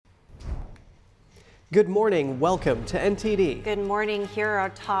Good morning. Welcome to NTD. Good morning. Here are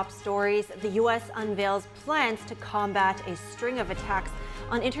our top stories. The U.S. unveils plans to combat a string of attacks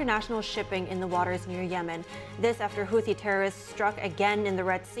on international shipping in the waters near Yemen. This after Houthi terrorists struck again in the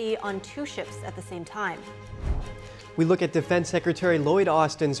Red Sea on 2 ships at the same time. We look at Defense Secretary Lloyd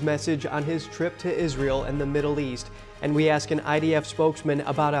Austin's message on his trip to Israel and the Middle East. And we ask an IDF spokesman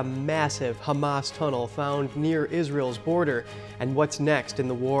about a massive Hamas tunnel found near Israel's border and what's next in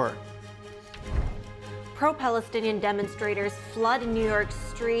the war. Pro-Palestinian demonstrators flood New York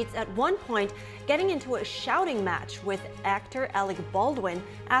streets, at one point getting into a shouting match with actor Alec Baldwin,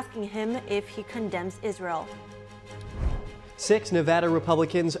 asking him if he condemns Israel. 6 Nevada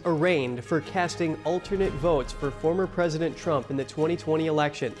Republicans arraigned for casting alternate votes for former President Trump in the 2020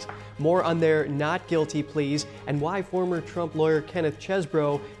 elections. More on their not guilty pleas and why former Trump lawyer Kenneth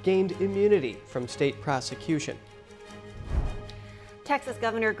Chesebro gained immunity from state prosecution. Texas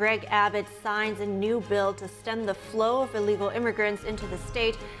Governor Greg Abbott signs a new bill to stem the flow of illegal immigrants into the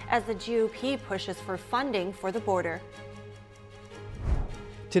state as the GOP pushes for funding for the border.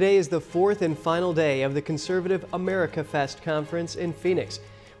 Today is the 4th and final day of the Conservative America Fest conference in Phoenix.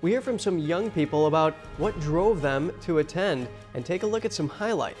 We hear from some young people about what drove them to attend and take a look at some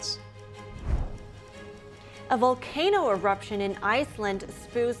highlights. A volcano eruption in Iceland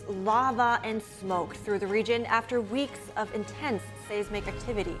spews lava and smoke through the region after weeks of intense seismic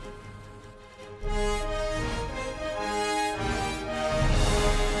activity.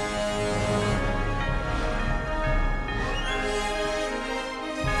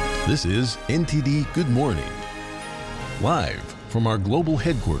 This is NTD Good Morning. Live from our global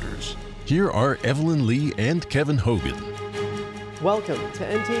headquarters, here are Evelyn Lee and Kevin Hogan. Welcome to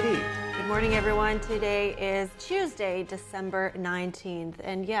NTD. Good morning, everyone. Today is Tuesday, December 19th.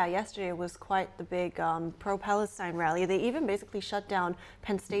 And yeah, yesterday was quite the big pro-Palestine rally. They even basically shut down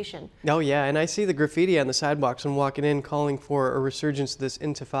Penn Station. Oh yeah, and I see the graffiti on the sidewalks when walking in calling for a resurgence of this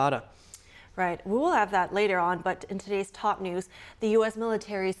intifada. Right. We will have that later on, but in today's top news, the U.S.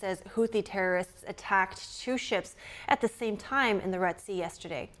 military says Houthi terrorists attacked 2 ships at the same time in the Red Sea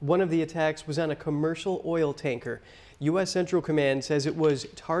yesterday. One of the attacks was on a commercial oil tanker. U.S. Central Command says it was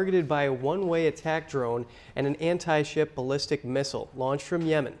targeted by a one-way attack drone and an anti-ship ballistic missile launched from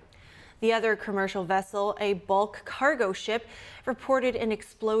Yemen. The other commercial vessel, a bulk cargo ship, reported an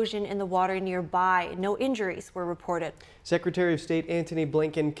explosion in the water nearby. No injuries were reported. Secretary of State Antony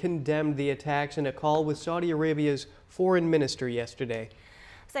Blinken condemned the attacks in a call with Saudi Arabia's foreign minister yesterday.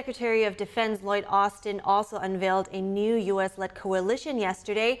 Secretary of Defense Lloyd Austin also unveiled a new U.S.-led coalition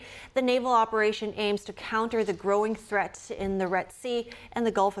yesterday. The naval operation aims to counter the growing threat in the Red Sea and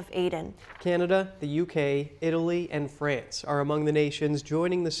the Gulf of Aden. Canada, the UK, Italy, and France are among the nations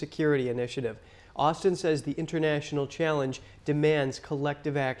joining the security initiative. Austin says the international challenge demands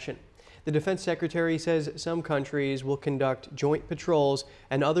collective action. The defense secretary says some countries will conduct joint patrols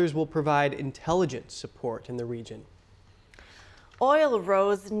and others will provide intelligence support in the region. Oil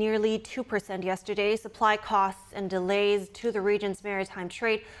rose nearly 2% yesterday. Supply costs and delays to the region's maritime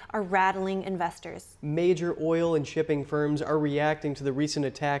trade are rattling investors. Major oil and shipping firms are reacting to the recent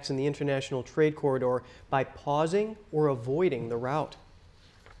attacks in the international trade corridor by pausing or avoiding the route.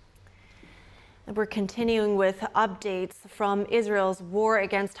 We're continuing with updates from Israel's war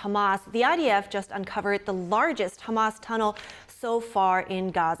against Hamas. The IDF just uncovered the largest Hamas tunnel so far in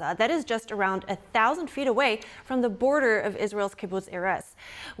Gaza. That is just around 1,000 feet away from the border of Israel's kibbutz Erez.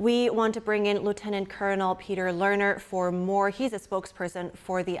 We want to bring in Lieutenant Colonel Peter Lerner for more. He's a spokesperson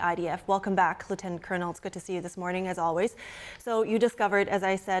for the IDF. Welcome back, Lieutenant Colonel. It's good to see you this morning, as always. So you discovered, as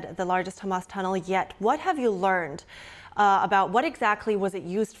I said, the largest Hamas tunnel yet. What have you learned about what exactly was it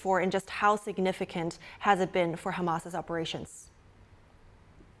used for and just how significant has it been for Hamas's operations?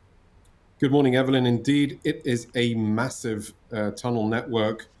 Good morning, Evelyn. Indeed, it is a massive tunnel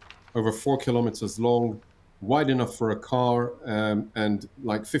network, over 4 kilometers long, wide enough for a car, and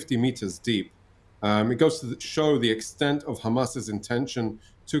like 50 meters deep. It goes to show the extent of Hamas's intention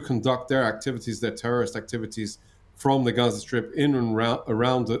to conduct their activities, their terrorist activities, from the Gaza Strip in and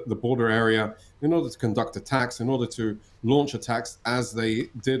around the border area in order to conduct attacks, in order to launch attacks as they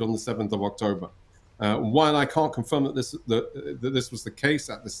did on the 7th of October. While I can't confirm that this was the case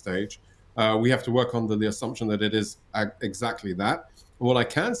at this stage, we have to work under the assumption that it is exactly that. And what I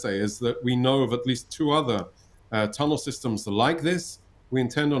can say is that we know of at least 2 other tunnel systems like this. We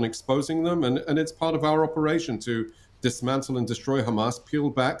intend on exposing them, and it's part of our operation to dismantle and destroy Hamas, peel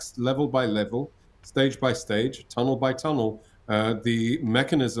back level by level, stage by stage, tunnel by tunnel, the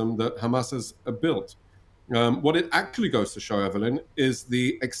mechanism that Hamas has built. What it actually goes to show, Evelyn, is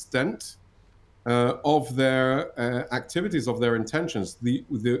the extent of their activities, of their intentions.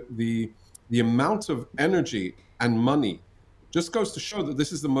 The the amount of energy and money just goes to show that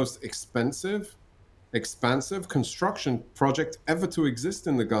this is the most expensive, expansive construction project ever to exist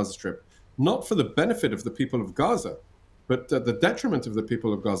in the Gaza Strip, not for the benefit of the people of Gaza, but at the detriment of the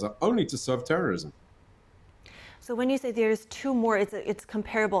people of Gaza, only to serve terrorism. So when you say there's two more, it's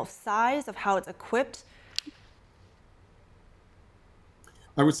comparable size of how it's equipped?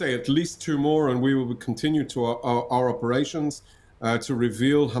 I would say at least two more, and we will continue to our operations to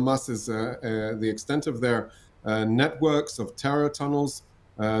reveal Hamas's the extent of their networks of terror tunnels,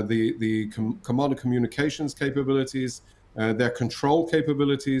 the command and communications capabilities, their control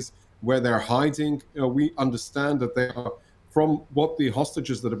capabilities, where they're hiding. We understand that they are, from what the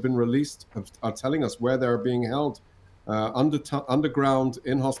hostages that have been released are telling us, where they're being held underground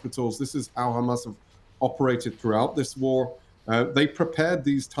in hospitals. This is how Hamas have operated throughout this war. They prepared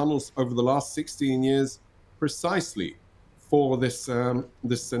these tunnels over the last 16 years precisely for this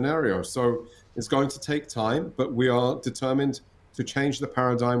this scenario. So it's going to take time, but we are determined to change the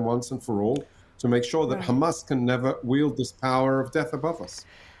paradigm once and for all to make sure that Hamas can never wield this power of death above us.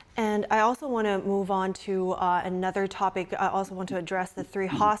 And I also want to move on to another topic. I also want to address the 3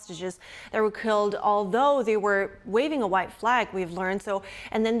 hostages that were killed, although they were waving a white flag, we've learned. So,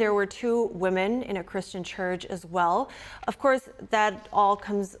 and then there were 2 women in a Christian church as well. Of course, that all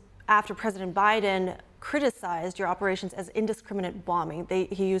comes after President Biden criticized your operations as indiscriminate bombing.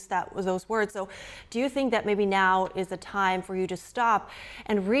 He used those words. So do you think that maybe now is a time for you to stop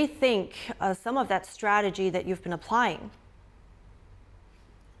and rethink some of that strategy that you've been applying?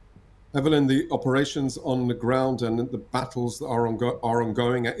 Evelyn, the operations on the ground and the battles that are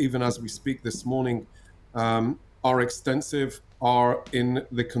ongoing, even as we speak this morning, are extensive, are in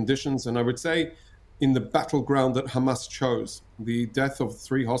the conditions, and I would say in the battleground that Hamas chose. The death of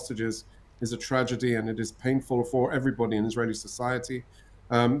 3 hostages is a tragedy, and it is painful for everybody in Israeli society.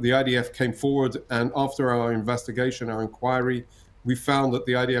 The IDF came forward, and after our investigation, our inquiry, we found that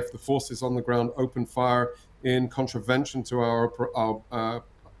the IDF, the forces on the ground, opened fire in contravention to our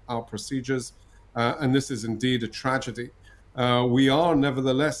procedures, and this is indeed a tragedy. We are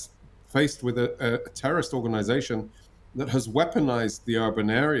nevertheless faced with a terrorist organization that has weaponized the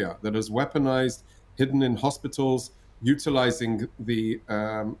urban area, that has weaponized hidden in hospitals, utilizing the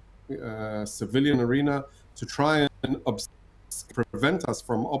civilian arena to try and prevent us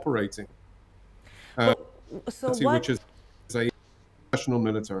from operating, which is a national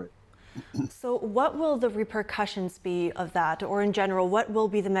military. So what will the repercussions be of that? Or in general, what will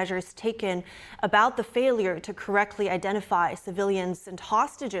be the measures taken about the failure to correctly identify civilians and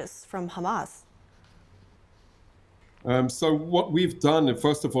hostages from Hamas? So what we've done, and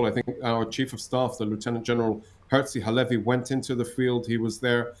first of all, I think our Chief of Staff, the Lieutenant General Herzi Halevi, went into the field. He was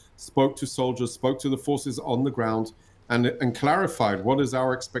there, spoke to soldiers, spoke to the forces on the ground, and clarified what is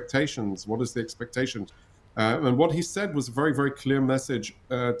our expectations, what is the expectation. And what he said was a very, very clear message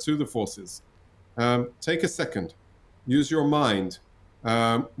to the forces. Take a second, use your mind.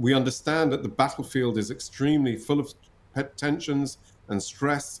 We understand that the battlefield is extremely full of tensions and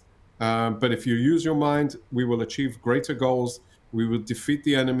stress, but if you use your mind, we will achieve greater goals, we will defeat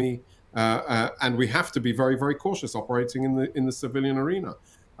the enemy, and we have to be very, very cautious operating in the civilian arena.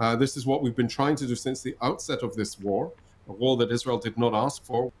 This is what we've been trying to do since the outset of this war, a war that Israel did not ask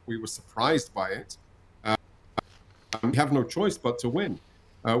for. We were surprised by it. We have no choice but to win.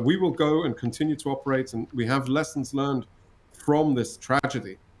 We will go and continue to operate, and we have lessons learned from this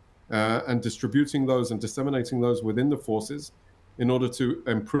tragedy, and distributing those and disseminating those within the forces in order to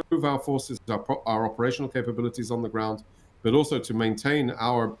improve our forces, our operational capabilities on the ground, but also to maintain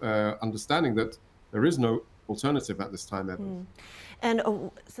our understanding that there is no alternative at this time ever. And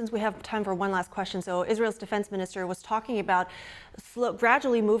since we have time for one last question, so Israel's defense minister was talking about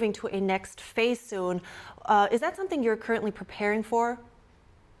gradually moving to a next phase soon. Is that something you're currently preparing for?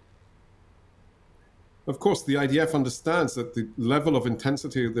 Of course, the IDF understands that the level of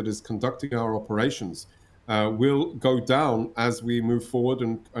intensity that is conducting our operations will go down as we move forward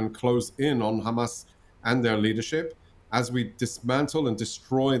and close in on Hamas and their leadership, as we dismantle and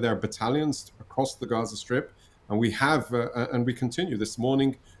destroy their battalions across the Gaza Strip. And we have, and we continue this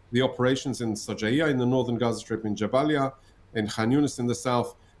morning, the operations in Sajaiya in the northern Gaza Strip, in Jabalia, in Khan Yunis in the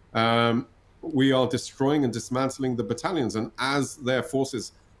south. We are destroying and dismantling the battalions. And as their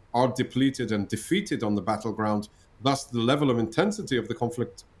forces are depleted and defeated on the battleground, thus the level of intensity of the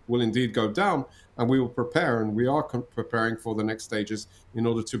conflict will indeed go down. And we will prepare, and we are preparing for the next stages in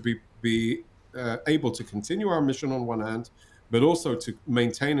order to be able to continue our mission on one hand, but also to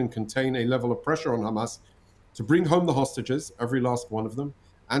maintain and contain a level of pressure on Hamas to bring home the hostages, every last one of them,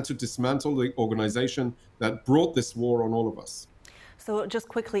 and to dismantle the organization that brought this war on all of us. So just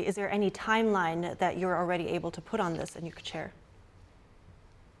quickly, is there any timeline that you're already able to put on this and you could share?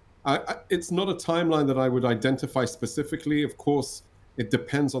 It's not a timeline that I would identify specifically. Of course, it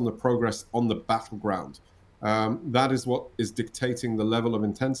depends on the progress on the battleground. That is what is dictating the level of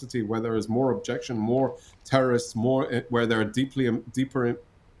intensity, where there is more objection, more terrorists, where they're deeper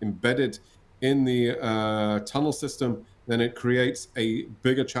embedded in the tunnel system, then it creates a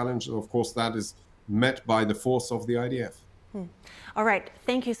bigger challenge. Of course, that is met by the force of the IDF. All right.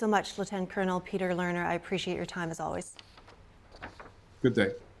 Thank you so much, Lieutenant Colonel Peter Lerner. I appreciate your time as always. Good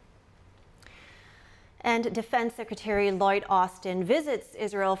day. And Defense Secretary Lloyd Austin visits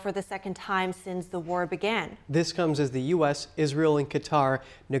Israel for the second time since the war began. This comes as the U.S., Israel, and Qatar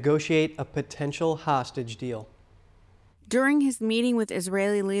negotiate a potential hostage deal. During his meeting with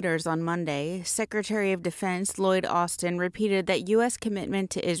Israeli leaders on Monday, Secretary of Defense Lloyd Austin repeated that U.S. commitment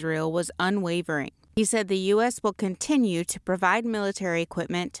to Israel was unwavering. He said the U.S. will continue to provide military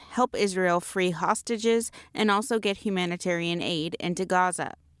equipment, help Israel free hostages, and also get humanitarian aid into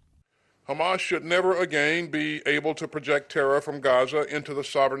Gaza. Hamas should never again be able to project terror from Gaza into the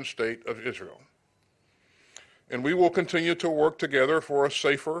sovereign state of Israel. And we will continue to work together for a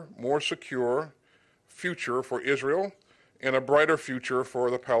safer, more secure future for Israel and a brighter future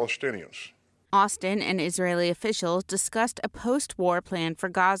for the Palestinians. Austin and Israeli officials discussed a post-war plan for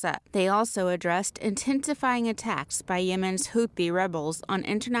Gaza. They also addressed intensifying attacks by Yemen's Houthi rebels on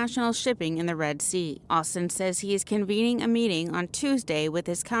international shipping in the Red Sea. Austin says he is convening a meeting on Tuesday with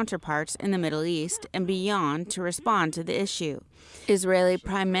his counterparts in the Middle East and beyond to respond to the issue. Israeli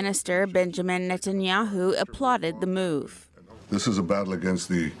Prime Minister Benjamin Netanyahu applauded the move. This is a battle against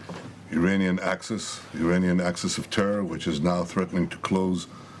the Iranian axis of terror, which is now threatening to close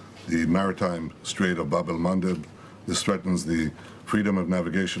the maritime Strait of Bab el-Mandeb. This threatens the freedom of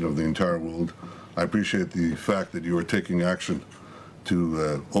navigation of the entire world. I appreciate the fact that you are taking action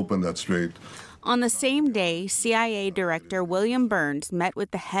to open that strait. On the same day, CIA Director William Burns met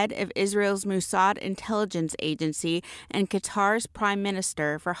with the head of Israel's Mossad intelligence agency and Qatar's prime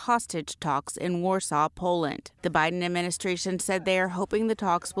minister for hostage talks in Warsaw, Poland. The Biden administration said they are hoping the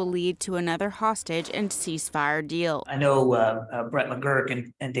talks will lead to another hostage and ceasefire deal. I know Brett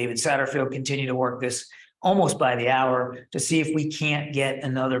McGurk and David Satterfield continue to work this almost by the hour to see if we can't get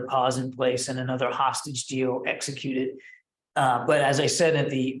another pause in place and another hostage deal executed. But as I said at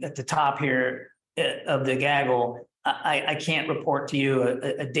the top here of the gaggle, I can't report to you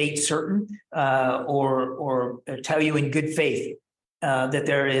a date certain or tell you in good faith that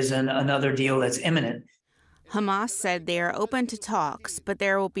there is another deal that's imminent. Hamas said they are open to talks, but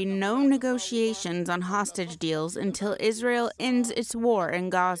there will be no negotiations on hostage deals until Israel ends its war in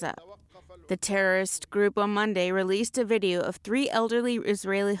Gaza. The terrorist group on Monday released a video of 3 elderly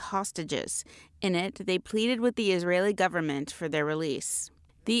Israeli hostages. In it, they pleaded with the Israeli government for their release.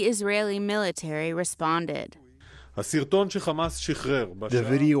 The Israeli military responded. The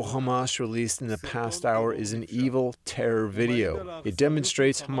video Hamas released in the past hour is an evil terror video. It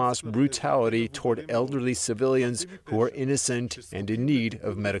demonstrates Hamas' brutality toward elderly civilians who are innocent and in need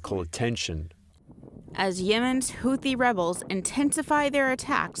of medical attention. As Yemen's Houthi rebels intensify their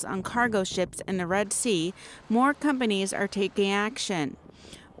attacks on cargo ships in the Red Sea, more companies are taking action.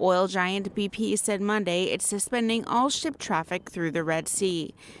 Oil giant BP said Monday it's suspending all ship traffic through the Red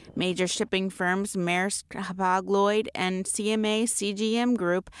Sea. Major shipping firms Maersk, Hapag-Lloyd, and CMA CGM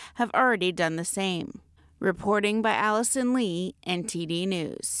Group have already done the same. Reporting by Allison Lee, NTD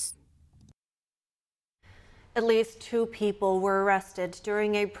News. At least 2 people were arrested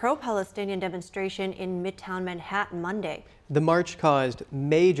during a pro-Palestinian demonstration in Midtown Manhattan Monday. The march caused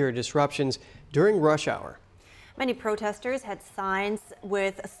major disruptions during rush hour. Many protesters had signs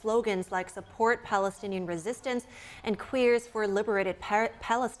with slogans like "Support Palestinian Resistance" and "Queers for Liberated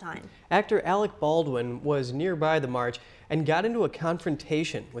Palestine." Actor Alec Baldwin was nearby the march and got into a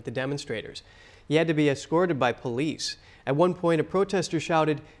confrontation with the demonstrators. He had to be escorted by police. At one point, a protester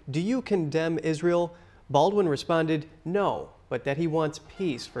shouted, "Do you condemn Israel?" Baldwin responded, "No, but that he wants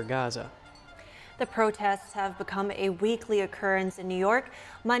peace for Gaza." The protests have become a weekly occurrence in New York.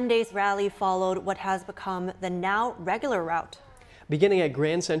 Monday's rally followed what has become the now regular route. Beginning at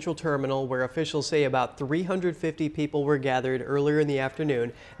Grand Central Terminal, where officials say about 350 people were gathered earlier in the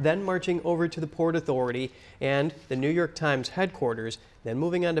afternoon, then marching over to the Port Authority and the New York Times headquarters, then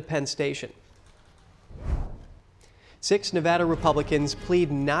moving on to Penn Station. 6 Nevada Republicans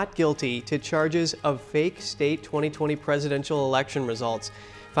plead not guilty to charges of fake state 2020 presidential election results.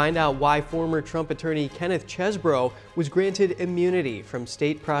 Find out why former Trump attorney Kenneth Chesebro was granted immunity from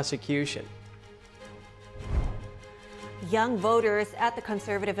state prosecution. Young voters at the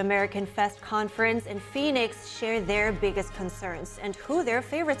Conservative American Fest conference in Phoenix share their biggest concerns and who their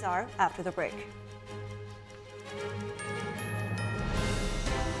favorites are after the break.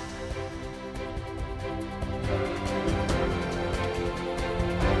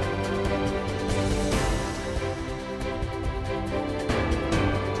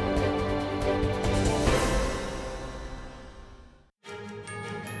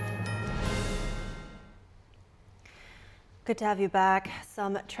 Good to have you back.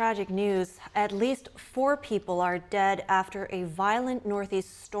 Some tragic news. At least 4 people are dead after a violent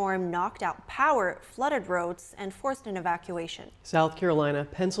northeast storm knocked out power, flooded roads, and forced an evacuation. South Carolina,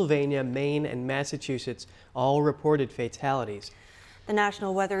 Pennsylvania, Maine, and Massachusetts all reported fatalities. The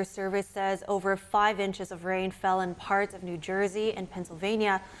National Weather Service says over 5 inches of rain fell in parts of New Jersey and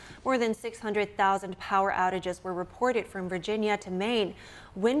Pennsylvania. More than 600,000 power outages were reported from Virginia to Maine.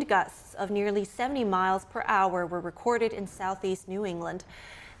 Wind gusts of nearly 70 miles per hour were recorded in southeast New England.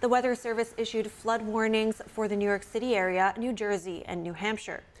 The Weather Service issued flood warnings for the New York City area, New Jersey, and New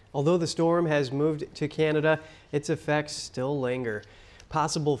Hampshire. Although the storm has moved to Canada, its effects still linger.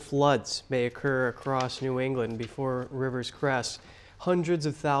 Possible floods may occur across New England before rivers crest. Hundreds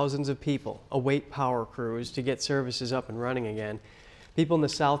of thousands of people await power crews to get services up and running again. People in the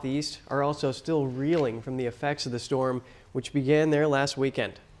southeast are also still reeling from the effects of the storm, which began there last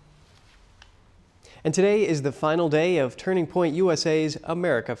weekend. And today is the final day of Turning Point USA's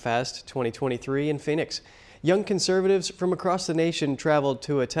America Fest 2023 in Phoenix. Young conservatives from across the nation traveled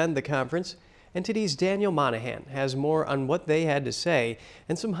to attend the conference. NTD's Daniel Monahan has more on what they had to say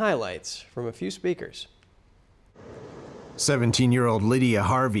and some highlights from a few speakers. 17-year-old Lydia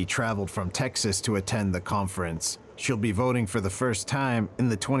Harvey traveled from Texas to attend the conference. She'll be voting for the first time in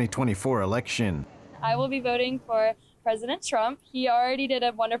the 2024 election. I will be voting for President Trump. He already did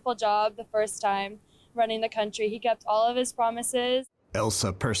a wonderful job the first time running the country. He kept all of his promises.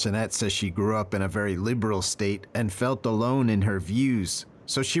 Elsa Personette says she grew up in a very liberal state and felt alone in her views.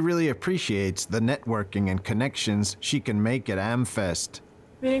 So she really appreciates the networking and connections she can make at AmFest.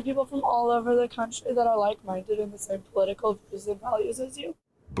 Meeting people from all over the country that are like-minded in the same political views and values as you.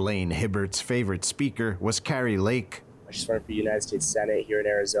 Blaine Hibbert's favorite speaker was Carrie Lake. She's running for the United States Senate here in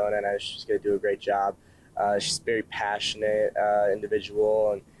Arizona, and she's going to do a great job. She's a very passionate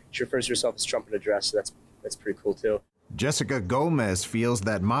individual, and she refers to herself as Trump in a dress, so that's pretty cool too. Jessica Gomez feels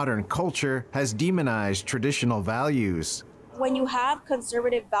that modern culture has demonized traditional values. When you have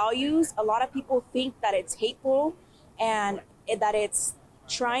conservative values, a lot of people think that it's hateful and that it's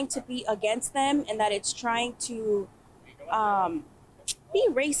trying to be against them and that it's trying to be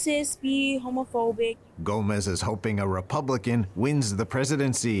racist, be homophobic. Gomez is hoping a Republican wins the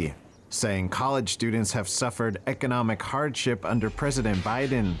presidency, saying college students have suffered economic hardship under President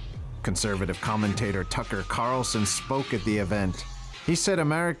Biden. Conservative commentator Tucker Carlson spoke at the event. He said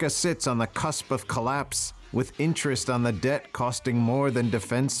America sits on the cusp of collapse, with interest on the debt costing more than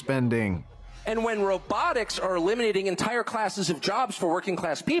defense spending. And when robotics are eliminating entire classes of jobs for working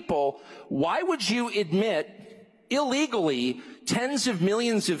class people, why would you admit illegally tens of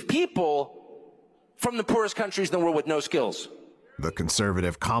millions of people from the poorest countries in the world with no skills? The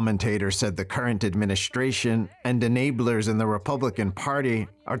conservative commentator said the current administration and enablers in the Republican Party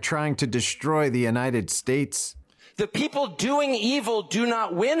are trying to destroy the United States. The people doing evil do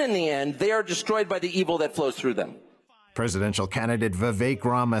not win in the end. They are destroyed by the evil that flows through them. Presidential candidate Vivek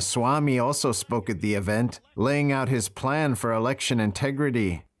Ramaswamy also spoke at the event, laying out his plan for election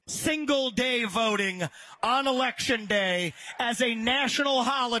integrity. Single-day voting on Election Day as a national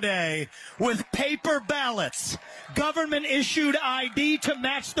holiday with paper ballots, government-issued ID to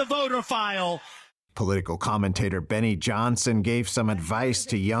match the voter file. Political commentator Benny Johnson gave some advice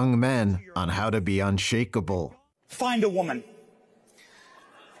to young men on how to be unshakable. Find a woman.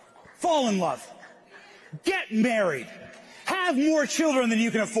 Fall in love. Get married. Have more children than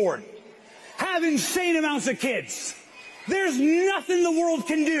you can afford. Have insane amounts of kids. There's nothing the world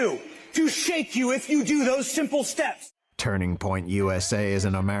can do to shake you if you do those simple steps. Turning Point USA is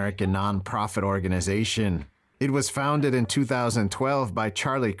an American nonprofit organization. It was founded in 2012 by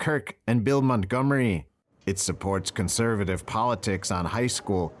Charlie Kirk and Bill Montgomery. It supports conservative politics on high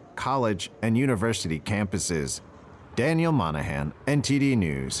school, college, and university campuses. Daniel Monahan, NTD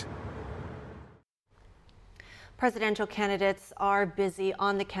News. Presidential candidates are busy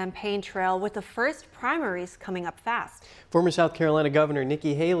on the campaign trail with the first primaries coming up fast. Former South Carolina Governor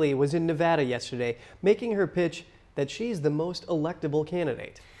Nikki Haley was in Nevada yesterday, making her pitch that she's the most electable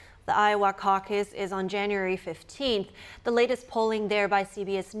candidate. The Iowa caucus is on January 15th. The latest polling there by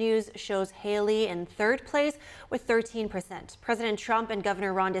CBS News shows Haley in third place with 13%. President Trump and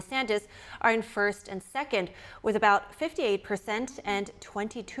Governor Ron DeSantis are in first and second with about 58% and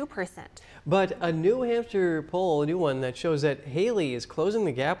 22%. But a New Hampshire poll, a new one, that shows that Haley is closing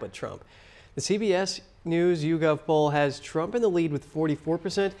the gap with Trump. The CBS News YouGov poll has Trump in the lead with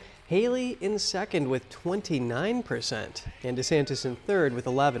 44%, Haley in second with 29%, and DeSantis in third with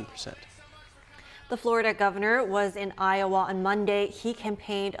 11%. The Florida governor was in Iowa on Monday. He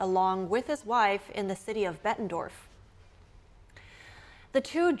campaigned along with his wife in the city of Bettendorf. The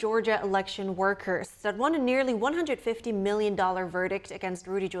two Georgia election workers that won a nearly $150 million verdict against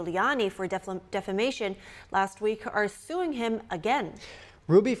Rudy Giuliani for defamation last week are suing him again.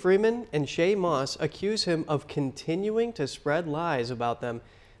 Ruby Freeman and Shay Moss accuse him of continuing to spread lies about them.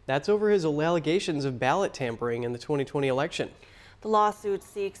 That's over his allegations of ballot tampering in the 2020 election. The lawsuit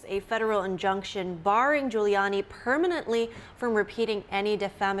seeks a federal injunction barring Giuliani permanently from repeating any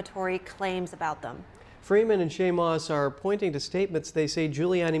defamatory claims about them. Freeman and Shay Moss are pointing to statements they say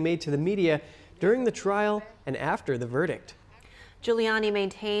Giuliani made to the media during the trial and after the verdict. Giuliani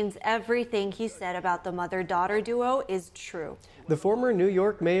maintains everything he said about the mother-daughter duo is true. The former New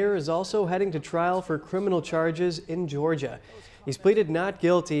York mayor is also heading to trial for criminal charges in Georgia. He's pleaded not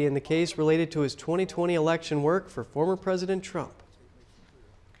guilty in the case related to his 2020 election work for former President Trump.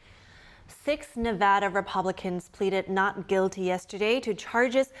 6 Nevada Republicans pleaded not guilty yesterday to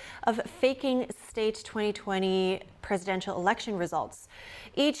charges of faking state 2020 presidential election results.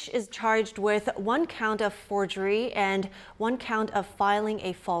 Each is charged with 1 count of forgery and 1 count of filing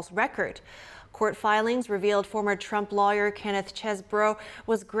a false record. Court filings revealed former Trump lawyer Kenneth Chesebro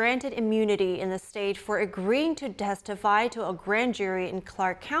was granted immunity in the state for agreeing to testify to a grand jury in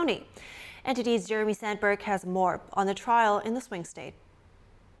Clark County. NTD's Jeremy Sandberg has more on the trial in the swing state.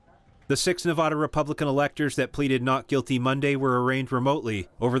 The 6 Nevada Republican electors that pleaded not guilty Monday were arraigned remotely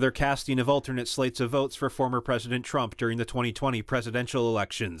over their casting of alternate slates of votes for former President Trump during the 2020 presidential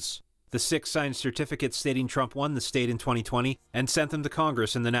elections. The 6 signed certificates stating Trump won the state in 2020 and sent them to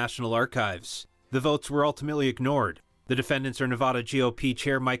Congress and the National Archives. The votes were ultimately ignored. The defendants are Nevada GOP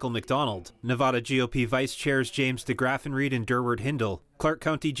Chair Michael McDonald, Nevada GOP Vice Chairs James DeGraffenreid and Durward Hindle, Clark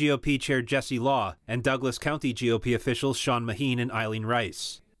County GOP Chair Jesse Law, and Douglas County GOP officials Sean Maheen and Eileen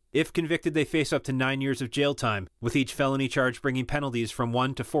Rice. If convicted, they face up to 9 years of jail time, with each felony charge bringing penalties from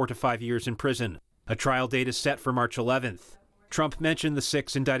 1 to 4 to 5 years in prison. A trial date is set for March 11th. Trump mentioned the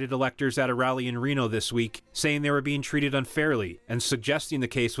 6 indicted electors at a rally in Reno this week, saying they were being treated unfairly and suggesting the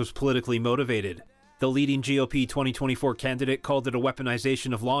case was politically motivated. The leading GOP 2024 candidate called it a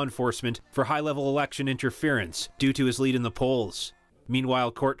weaponization of law enforcement for high-level election interference due to his lead in the polls.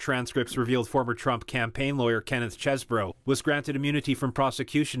 Meanwhile, court transcripts revealed former Trump campaign lawyer Kenneth Chesebro was granted immunity from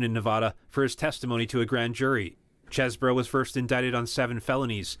prosecution in Nevada for his testimony to a grand jury. Chesebro was first indicted on 7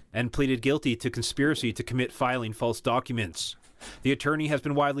 felonies and pleaded guilty to conspiracy to commit filing false documents. The attorney has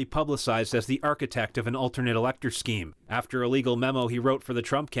been widely publicized as the architect of an alternate elector scheme after a legal memo he wrote for the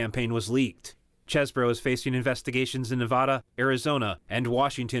Trump campaign was leaked. Chesebro is facing investigations in Nevada, Arizona, and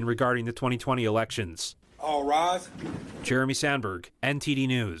Washington regarding the 2020 elections. All rise. Jeremy Sandberg, NTD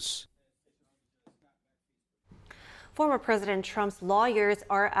News. Former President Trump's lawyers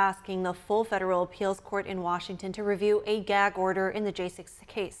are asking the full federal appeals court in Washington to review a gag order in the J6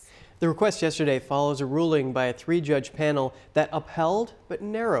 case. The request yesterday follows a ruling by a 3-judge panel that upheld but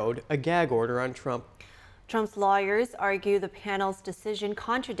narrowed a gag order on Trump. Trump's lawyers argue the panel's decision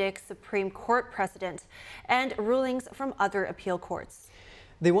contradicts Supreme Court precedent and rulings from other appeal courts.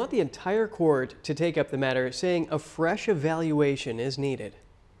 They want the entire court to take up the matter, saying a fresh evaluation is needed.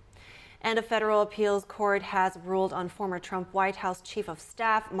 And a federal appeals court has ruled on former Trump White House Chief of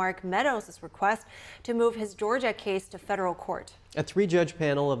Staff Mark Meadows' request to move his Georgia case to federal court. A 3-judge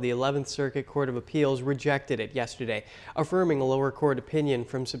panel of the 11th Circuit Court of Appeals rejected it yesterday, affirming a lower court opinion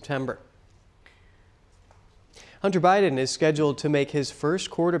from September. Hunter Biden is scheduled to make his first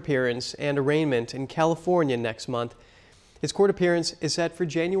court appearance and arraignment in California next month. His court appearance is set for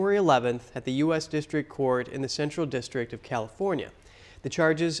January 11th at the U.S. District Court in the Central District of California. The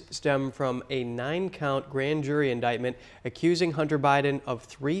charges stem from a 9-count grand jury indictment accusing Hunter Biden of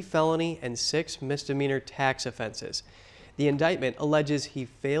 3 felony and 6 misdemeanor tax offenses. The indictment alleges he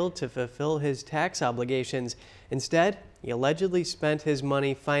failed to fulfill his tax obligations. Instead, he allegedly spent his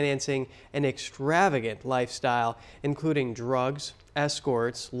money financing an extravagant lifestyle, including drugs,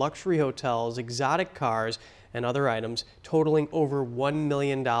 escorts, luxury hotels, exotic cars, and other items totaling over $1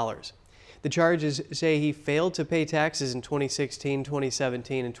 million. The charges say he failed to pay taxes in 2016,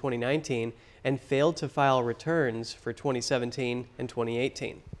 2017, and 2019, and failed to file returns for 2017 and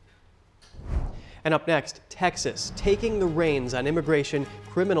 2018. And up next, Texas taking the reins on immigration,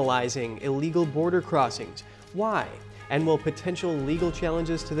 criminalizing illegal border crossings. Why? And will potential legal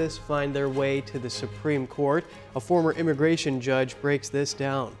challenges to this find their way to the Supreme Court? A former immigration judge breaks this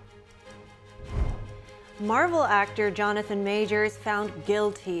down. Marvel actor Jonathan Majors found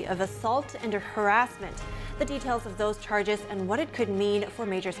guilty of assault and harassment. The details of those charges and what it could mean for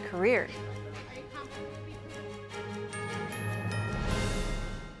Majors' career.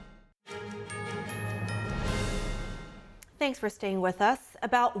 Thanks for staying with us.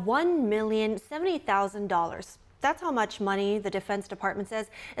 About $1,070,000. That's how much money the Defense Department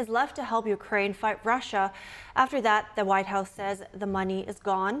says is left to help Ukraine fight Russia. After that, the White House says the money is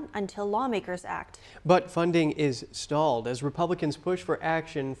gone until lawmakers act. But funding is stalled as Republicans push for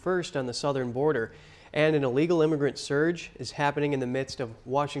action first on the southern border. And an illegal immigrant surge is happening in the midst of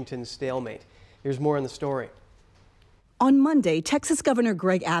Washington's stalemate. Here's more on the story. On Monday, Texas Governor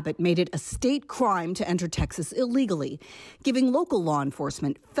Greg Abbott made it a state crime to enter Texas illegally, giving local law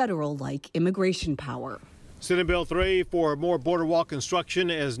enforcement federal-like immigration power. Senate Bill 3 for more border wall construction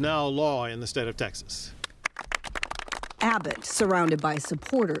is now law in the state of Texas. Abbott, surrounded by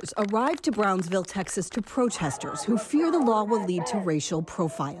supporters, arrived to Brownsville, Texas to protesters who fear the law will lead to racial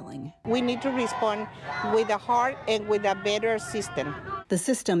profiling. We need to respond with a heart and with a better system. The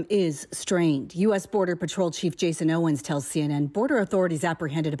system is strained. U.S. Border Patrol Chief Jason Owens tells CNN border authorities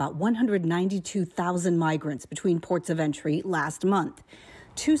apprehended about 192,000 migrants between ports of entry last month.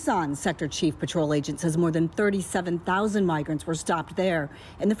 Tucson Sector Chief Patrol Agent says more than 37,000 migrants were stopped there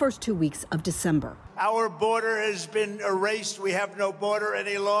in the first 2 weeks of December. Our border has been erased. We have no border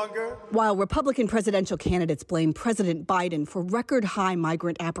any longer. While Republican presidential candidates blame President Biden for record high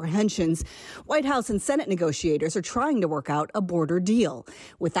migrant apprehensions, White House and Senate negotiators are trying to work out a border deal.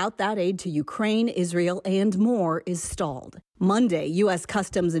 Without that, aid to Ukraine, Israel, and more is stalled. Monday, U.S.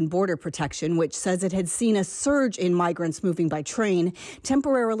 Customs and Border Protection, which says it had seen a surge in migrants moving by train,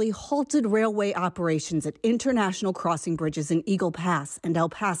 temporarily halted railway operations at international crossing bridges in Eagle Pass and El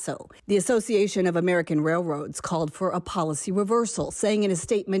Paso. The Association of American Railroads called for a policy reversal, saying in a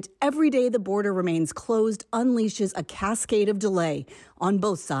statement, every day the border remains closed unleashes a cascade of delay on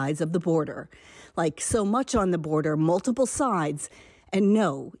both sides of the border. Like so much on the border, multiple sides and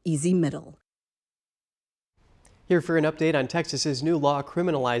no easy middle. Here for an update on Texas's new law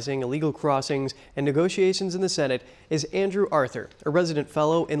criminalizing illegal crossings and negotiations in the Senate is Andrew Arthur, a resident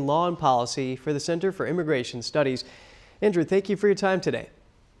fellow in law and policy for the Center for Immigration Studies. Andrew, thank you for your time today.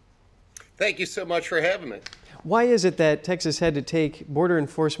 Thank you so much for having me. Why is it that Texas had to take border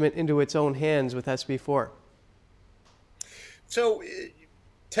enforcement into its own hands with SB 4? So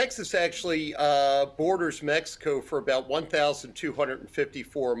Texas actually borders Mexico for about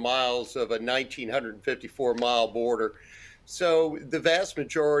 1,254 miles of a 1,954-mile border. So the vast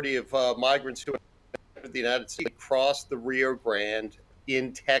majority of migrants who enter the United States cross the Rio Grande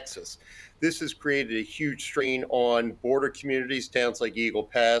in Texas. This has created a huge strain on border communities, towns like Eagle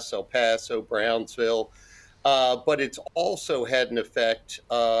Pass, El Paso, Brownsville, but it's also had an effect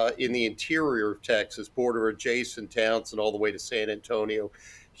in the interior of Texas, border-adjacent towns and all the way to San Antonio,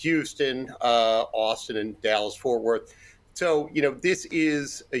 Houston, Austin, and Dallas-Fort Worth. So, this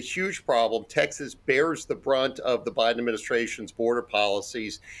is a huge problem. Texas bears the brunt of the Biden administration's border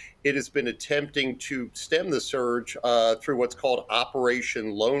policies. It has been attempting to stem the surge through what's called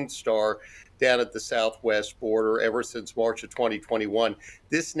Operation Lone Star down at the southwest border ever since March of 2021.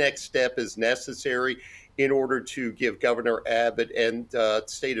 This next step is necessary in order to give Governor Abbott and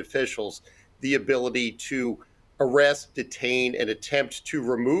state officials the ability to arrest, detain, and attempt to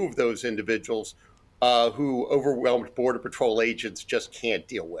remove those individuals who overwhelmed Border Patrol agents just can't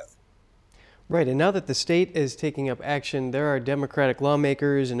deal with. Right, and now that the state is taking up action, there are Democratic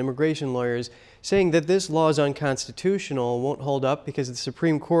lawmakers and immigration lawyers saying that this law is unconstitutional, won't hold up because the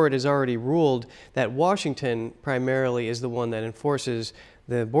Supreme Court has already ruled that Washington primarily is the one that enforces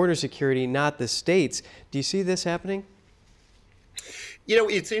the border security, not the states. Do you see this happening?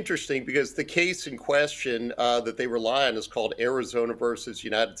 It's interesting because the case in question that they rely on is called Arizona versus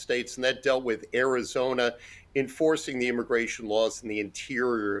United States, and that dealt with Arizona enforcing the immigration laws in the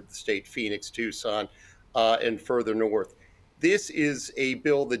interior of the state, Phoenix, Tucson, and further north. This is a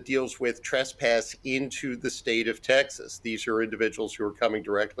bill that deals with trespass into the state of Texas. These are individuals who are coming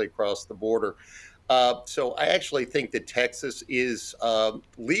directly across the border. So I actually think that Texas is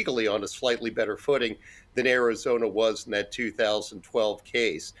legally on a slightly better footing than Arizona was in that 2012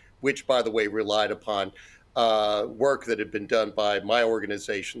 case, which, by the way, relied upon work that had been done by my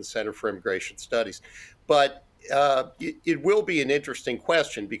organization, the Center for Immigration Studies. But it will be an interesting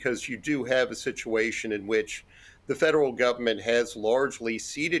question because you do have a situation in which the federal government has largely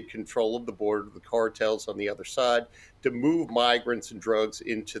ceded control of the border to the cartels on the other side to move migrants and drugs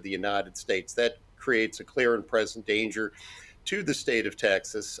into the United States. That creates a clear and present danger to the state of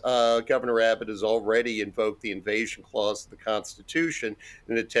Texas. Governor Abbott has already invoked the invasion clause of the Constitution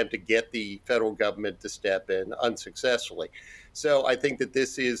in an attempt to get the federal government to step in unsuccessfully. So I think that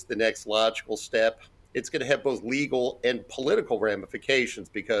this is the next logical step. It's going to have both legal and political ramifications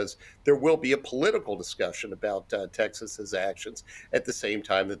because there will be a political discussion about Texas's actions at the same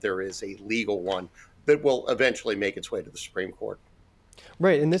time that there is a legal one that will eventually make its way to the Supreme Court.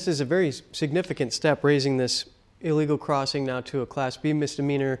 Right, and this is a very significant step, raising this illegal crossing now to a Class B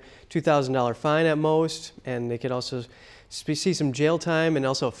misdemeanor, $2,000 fine at most, and they could also see some jail time and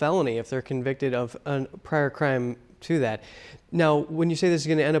also a felony if they're convicted of a prior crime to that. Now, when you say this is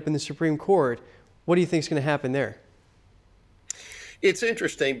going to end up in the Supreme Court, what do you think is going to happen there? It's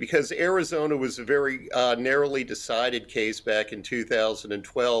interesting because Arizona was a very narrowly decided case back in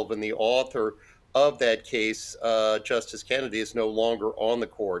 2012, and the author of that case, Justice Kennedy, is no longer on the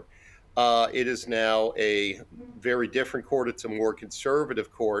court. It is now a very different court. It's a more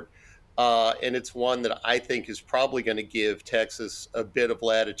conservative court, and it's one that I think is probably going to give Texas a bit of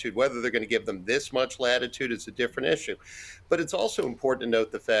latitude. Whether they're going to give them this much latitude is a different issue. But it's also important to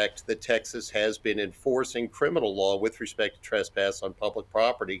note the fact that Texas has been enforcing criminal law with respect to trespass on public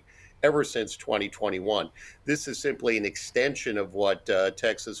property ever since 2021. This is simply an extension of what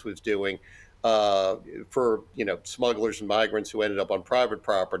Texas was doing for smugglers and migrants who ended up on private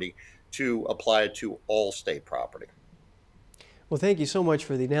property, to apply it to all state property. Well, thank you so much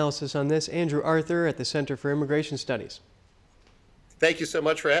for the analysis on this. Andrew Arthur at the Center for Immigration Studies. Thank you so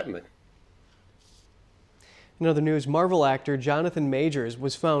much for having me. In other news, Marvel actor Jonathan Majors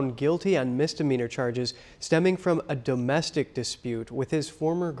was found guilty on misdemeanor charges stemming from a domestic dispute with his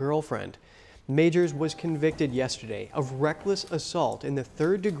former girlfriend. Majors was convicted yesterday of reckless assault in the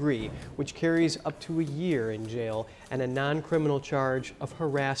 3rd degree, which carries up to a year in jail, and a non-criminal charge of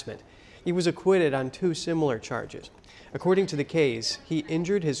harassment. He was acquitted on 2 similar charges. According to the case, he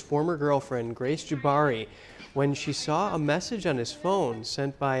injured his former girlfriend, Grace Jabari, when she saw a message on his phone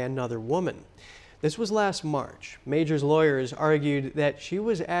sent by another woman. This was last March. Major's lawyers argued that she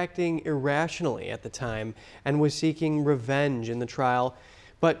was acting irrationally at the time and was seeking revenge in the trial.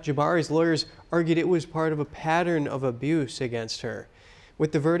 But Jabari's lawyers argued it was part of a pattern of abuse against her.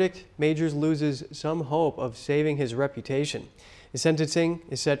 With the verdict, Majors loses some hope of saving his reputation. His sentencing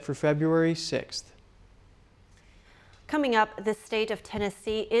is set for February 6th. Coming up, the state of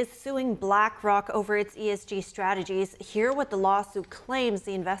Tennessee is suing Blackrock over its ESG strategies. Hear what the lawsuit claims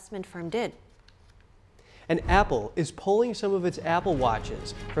the investment firm did. And Apple is pulling some of its Apple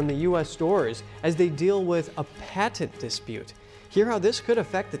Watches from the U.S. stores as they deal with a patent dispute. Hear how this could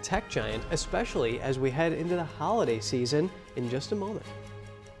affect the tech giant, especially as we head into the holiday season, in just a moment.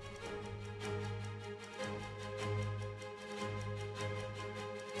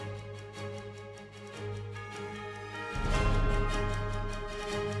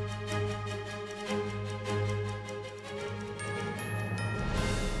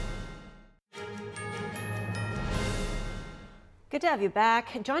 Good to have you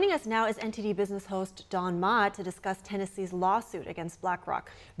back. Joining us now is NTD business host Don Mott to discuss Tennessee's lawsuit against Blackrock.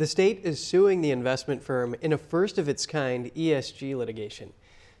 The state is suing the investment firm in a first-of-its-kind ESG litigation.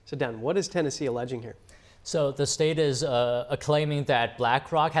 So, Don, what is Tennessee alleging here? So the state is claiming that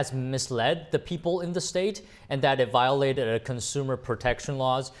Blackrock has misled the people in the state and that it violated consumer protection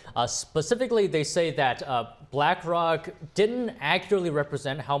laws. Specifically, they say that Blackrock didn't accurately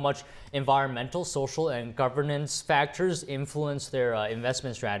represent how much environmental, social, and governance factors influence their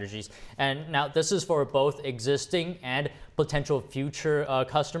investment strategies. And now this is for both existing and potential future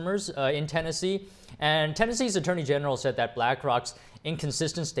customers in Tennessee. And Tennessee's Attorney General said that Blackrock's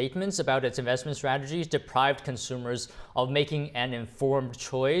inconsistent statements about its investment strategies deprived consumers of making an informed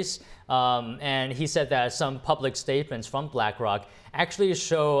choice. And he said that some public statements from Blackrock actually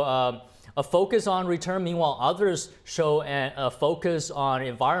show a focus on return, meanwhile others show a focus on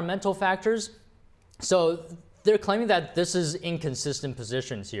environmental factors. So they're claiming that this is inconsistent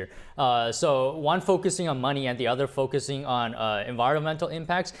positions here. So one focusing on money and the other focusing on environmental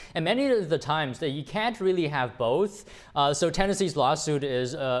impacts. And many of the times that you can't really have both. So Tennessee's lawsuit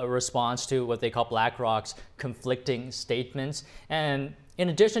is a response to what they call Blackrock's conflicting statements. And in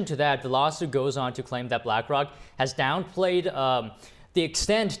addition to that, the lawsuit goes on to claim that Blackrock has downplayed the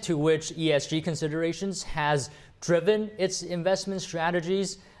extent to which ESG considerations has driven its investment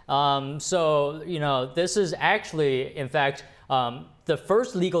strategies. So, this is actually, in fact, the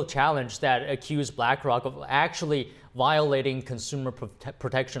first legal challenge that accused Blackrock of actually violating consumer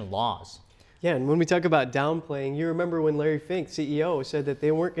protection laws. Yeah, and when we talk about downplaying, you remember when Larry Fink, CEO, said that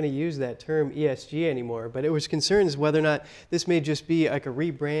they weren't going to use that term ESG anymore, but it was concerns whether or not this may just be like a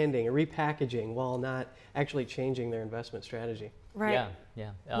rebranding, a repackaging, while not actually changing their investment strategy. Right. Yeah.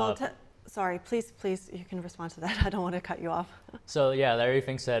 Well, sorry, please, you can respond to that. I don't want to cut you off. So yeah, Larry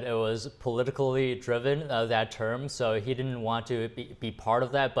Fink said it was politically driven, that term, so he didn't want to be part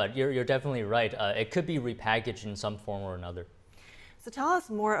of that, but you're definitely right. It could be repackaged in some form or another. So tell us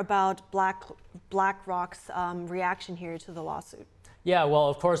more about Blackrock's reaction here to the lawsuit. Yeah, well,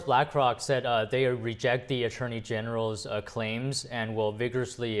 of course, Blackrock said they reject the Attorney General's claims and will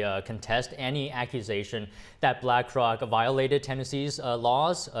vigorously contest any accusation that Blackrock violated Tennessee's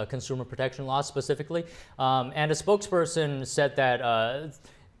laws, consumer protection laws specifically. And a spokesperson said that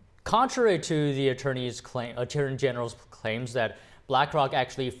contrary to the Attorney General's claims that Blackrock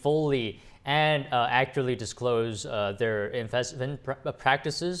actually fully and accurately disclose their investment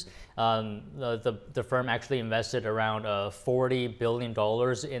practices. The firm actually invested around $40 billion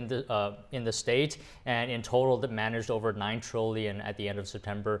in the state, and in total that managed over $9 trillion at the end of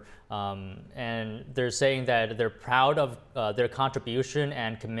September. And they're saying that they're proud of their contribution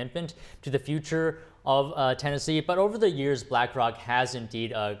and commitment to the future of Tennessee. But over the years, Blackrock has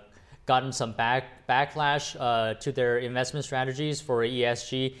indeed gotten some backlash to their investment strategies for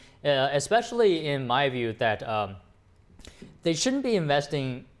ESG, especially in my view that they shouldn't be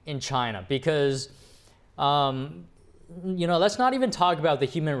investing in China because, let's not even talk about the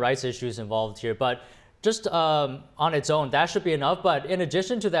human rights issues involved here, but just on its own, that should be enough. But in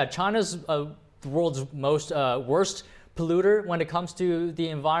addition to that, China's the world's worst polluter when it comes to the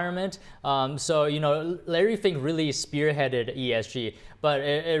environment. So, Larry Fink really spearheaded ESG, but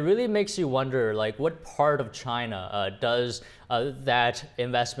it really makes you wonder, like, what part of China does that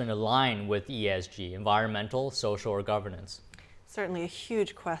investment align with ESG, environmental, social, or governance? Certainly a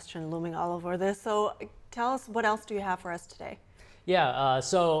huge question looming all over this. So tell us, what else do you have for us today? Yeah,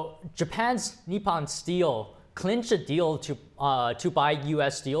 so Japan's Nippon Steel clinched a deal to buy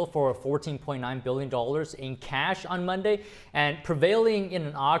U.S. steel for $14.9 billion in cash on Monday, and prevailing in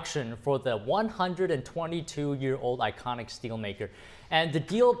an auction for the 122-year-old iconic steelmaker. And the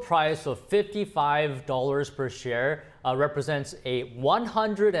deal price of $55 per share represents a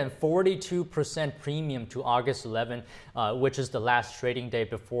 142% premium to August 11, which is the last trading day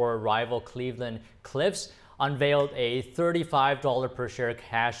before rival Cleveland Cliffs unveiled a $35 per share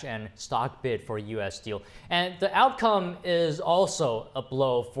cash and stock bid for U.S. Steel. And the outcome is also a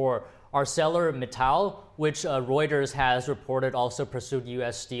blow for ArcelorMittal, which Reuters has reported also pursued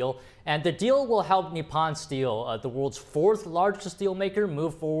U.S. Steel. And the deal will help Nippon Steel, the world's fourth largest steelmaker,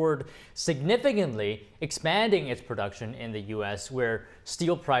 move forward significantly, expanding its production in the U.S., where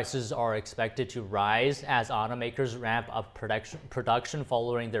steel prices are expected to rise as automakers ramp up production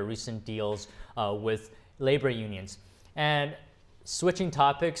following their recent deals with labor unions. And switching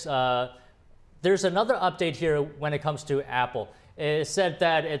topics, there's another update here when it comes to Apple. It said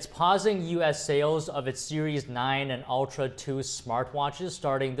that it's pausing U.S. sales of its Series 9 and Ultra 2 smartwatches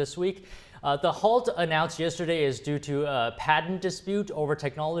starting this week. The halt announced yesterday is due to a patent dispute over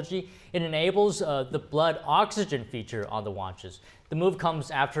technology. It enables the blood oxygen feature on the watches. The move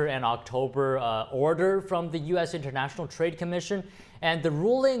comes after an October order from the U.S. International Trade Commission, and the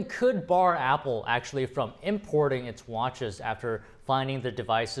ruling could bar Apple actually from importing its watches after finding the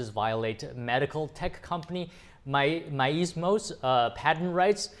devices violate medical tech company Maismo's patent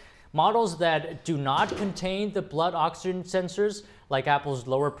rights. Models that do not contain the blood oxygen sensors, like Apple's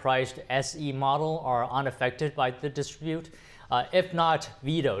lower-priced SE model, are unaffected by the dispute. If not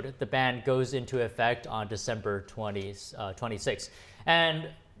vetoed, the ban goes into effect on December 26th. And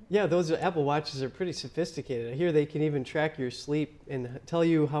yeah, those Apple Watches are pretty sophisticated. I hear they can even track your sleep and tell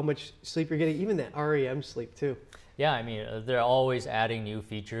you how much sleep you're getting, even that REM sleep too. Yeah, I mean, they're always adding new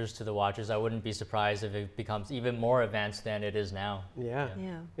features to the watches. I wouldn't be surprised if it becomes even more advanced than it is now. Yeah.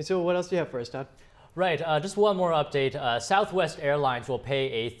 And so what else do you have for us, Todd? Right, just one more update. Southwest Airlines will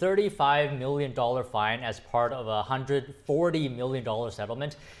pay a $35 million fine as part of a $140 million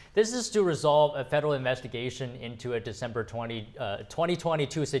settlement. This is to resolve a federal investigation into a December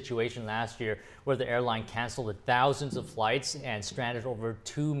 2022 situation last year where the airline canceled thousands of flights and stranded over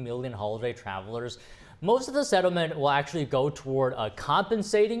 2 million holiday travelers. Most of the settlement will actually go toward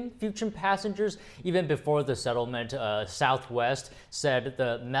compensating future passengers. Even before the settlement, Southwest said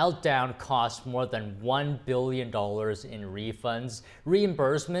the meltdown cost more than $1 billion in refunds,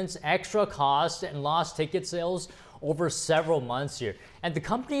 reimbursements, extra costs, and lost ticket sales over several months here. And the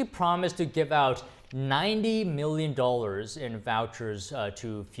company promised to give out $90 million in vouchers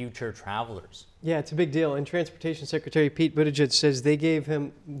to future travelers. Yeah, it's a big deal. And Transportation Secretary Pete Buttigieg says they gave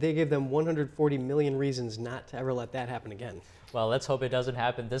them 140 million reasons not to ever let that happen again. Well, let's hope it doesn't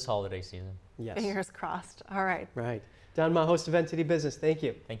happen this holiday season. Yes. Fingers crossed. All right. Right. Don Ma, host of NTD Business. Thank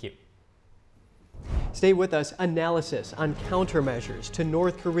you. Thank you. Stay with us. Analysis on countermeasures to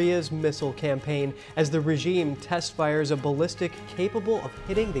North Korea's missile campaign as the regime test fires a ballistic capable of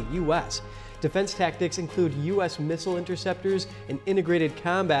hitting the U.S. Defense tactics include U.S. missile interceptors and integrated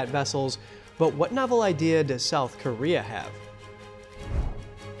combat vessels. But what novel idea does South Korea have?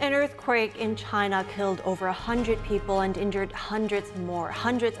 An earthquake in China killed over 100 people and injured hundreds more.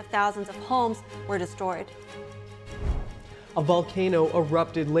 Hundreds of thousands of homes were destroyed. A volcano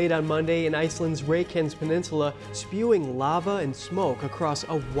erupted late on Monday in Iceland's Reykjanes Peninsula, spewing lava and smoke across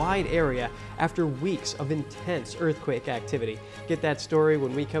a wide area after weeks of intense earthquake activity. Get that story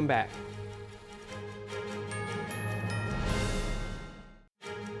when we come back.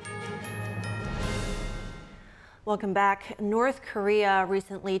 Welcome back. North Korea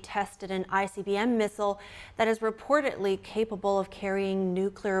recently tested an ICBM missile that is reportedly capable of carrying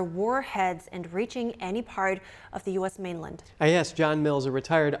nuclear warheads and reaching any part of the U.S. mainland. I asked John Mills, a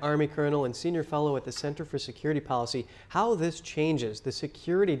retired Army colonel and senior fellow at the Center for Security Policy, how this changes the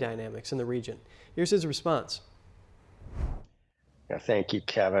security dynamics in the region. Here's his response. Thank you,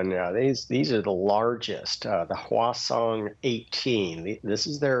 Kevin. These are the largest, the Hwasong 18. This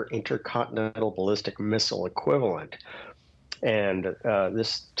is their intercontinental ballistic missile equivalent. And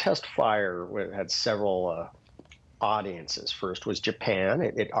this test fire had several audiences. First was Japan.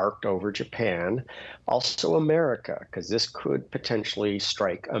 It arced over Japan. Also America, because this could potentially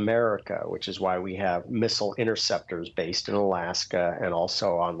strike America, which is why we have missile interceptors based in Alaska and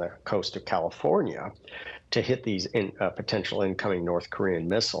also on the coast of California to hit these potential incoming North Korean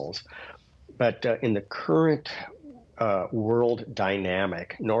missiles. But in the current world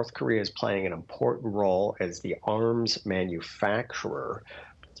dynamic, North Korea is playing an important role as the arms manufacturer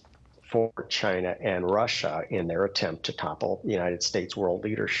for China and Russia in their attempt to topple the United States world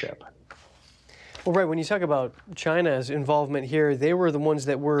leadership. Well, right, when you talk about China's involvement here, they were the ones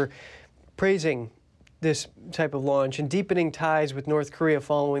that were praising this type of launch and deepening ties with North Korea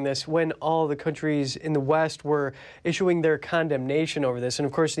following this when all the countries in the West were issuing their condemnation over this. And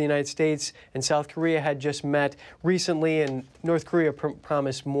of course, the United States and South Korea had just met recently, and North Korea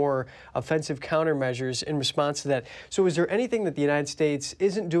promised more offensive countermeasures in response to that. So is there anything that the United States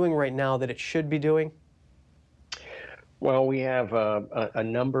isn't doing right now that it should be doing? Well, we have a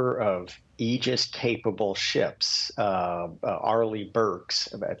number of Aegis-capable ships, Arleigh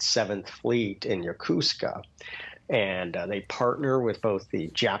Burkes at 7th Fleet in Yokosuka, and they partner with both the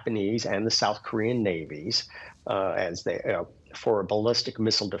Japanese and the South Korean navies as they for a ballistic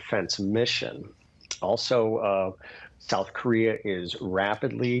missile defense mission. Also, South Korea is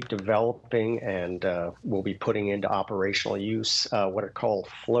rapidly developing and will be putting into operational use what are called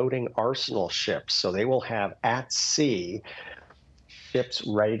floating arsenal ships. So they will have at sea ships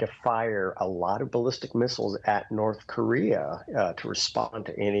ready to fire a lot of ballistic missiles at North Korea to respond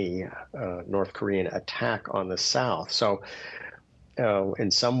to any North Korean attack on the South. So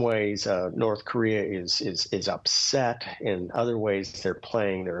in some ways, North Korea is upset. In other ways, they're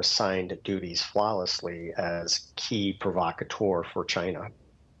playing their assigned duties flawlessly as key provocateur for China.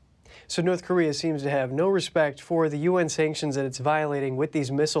 So North Korea seems to have no respect for the UN sanctions that it's violating with these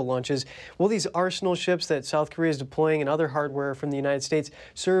missile launches. Will these arsenal ships that South Korea is deploying and other hardware from the United States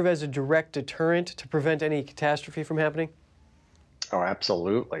serve as a direct deterrent to prevent any catastrophe from happening? Oh,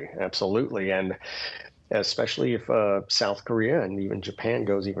 absolutely. Absolutely. And especially if South Korea and even Japan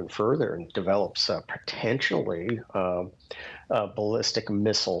goes even further and develops potentially ballistic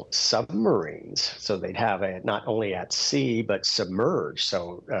missile submarines. So they'd have it not only at sea, but submerged.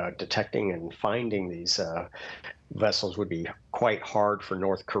 So detecting and finding these vessels would be quite hard for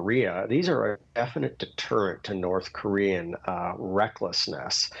North Korea. These are a definite deterrent to North Korean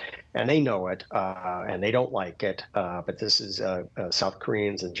recklessness. And they know it, and they don't like it. But this is South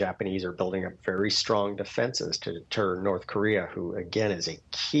Koreans and Japanese are building up very strong defenses to deter North Korea, who, again, is a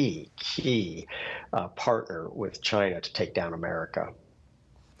key partner with China to take down America.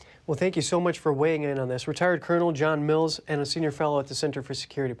 Well, thank you so much for weighing in on this. Retired Colonel John Mills and a senior fellow at the Center for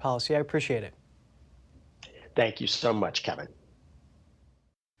Security Policy. I appreciate it. Thank you so much, Kevin.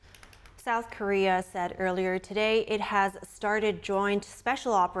 South Korea said earlier today it has started joint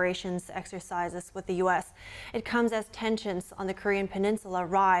special operations exercises with the U.S. It comes as tensions on the Korean peninsula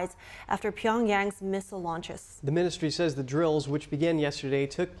rise after Pyongyang's missile launches. The ministry says the drills, which began yesterday,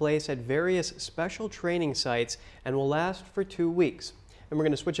 took place at various special training sites and will last for 2 weeks. And we're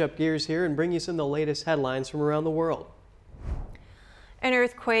going to switch up gears here and bring you some of the latest headlines from around the world. An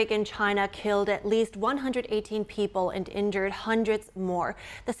earthquake in China killed at least 118 people and injured hundreds more.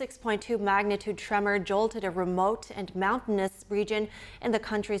 The 6.2 magnitude tremor jolted a remote and mountainous region in the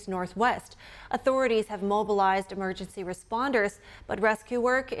country's northwest. Authorities have mobilized emergency responders, but rescue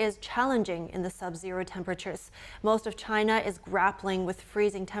work is challenging in the sub-zero temperatures. Most of China is grappling with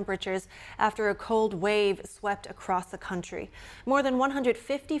freezing temperatures after a cold wave swept across the country. More than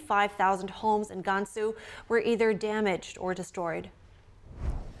 155,000 homes in Gansu were either damaged or destroyed.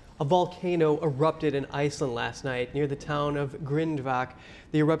 A volcano erupted in Iceland last night near the town of Grindvak.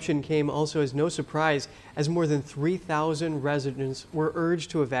 The eruption came also as no surprise, as more than 3,000 residents were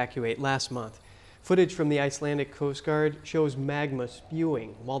urged to evacuate last month. Footage from the Icelandic Coast Guard shows magma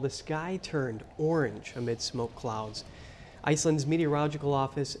spewing while the sky turned orange amid smoke clouds. Iceland's meteorological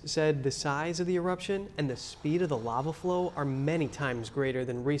office said the size of the eruption and the speed of the lava flow are many times greater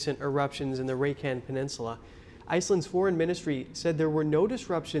than recent eruptions in the Reykjavik Peninsula. Iceland's foreign ministry said there were no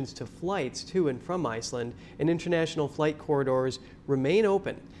disruptions to flights to and from Iceland, and international flight corridors remain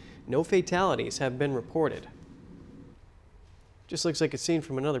open. No fatalities have been reported. Just looks like a scene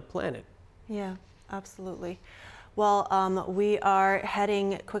from another planet. Yeah, absolutely. Well, we are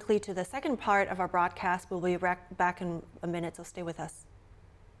heading quickly to the second part of our broadcast. We'll be back in a minute, so stay with us.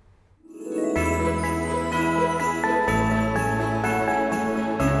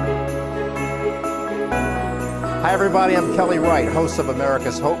 Hi everybody, I'm Kelly Wright, host of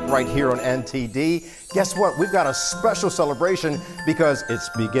America's Hope right here on NTD. Guess what? We've got a special celebration because it's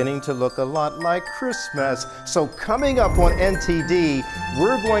beginning to look a lot like Christmas. So coming up on NTD,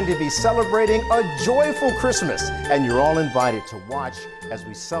 we're going to be celebrating a joyful Christmas, and you're all invited to watch as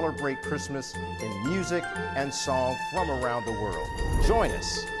we celebrate Christmas in music and song from around the world. Join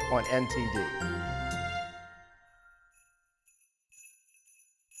us on NTD.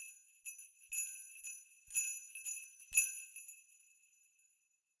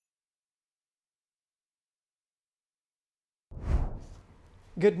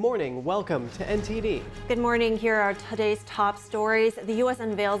 Good morning. Welcome to NTD. Good morning. Here are today's top stories. The U.S.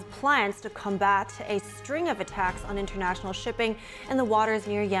 unveils plans to combat a string of attacks on international shipping in the waters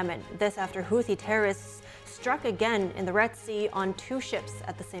near Yemen. This after Houthi terrorists struck again in the Red Sea on 2 ships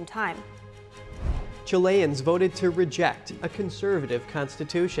at the same time. Chileans voted to reject a conservative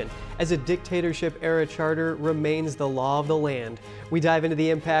constitution as a dictatorship-era charter remains the law of the land. We dive into the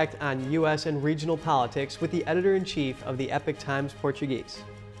impact on U.S. and regional politics with the editor-in-chief of the Epoch Times Portuguese.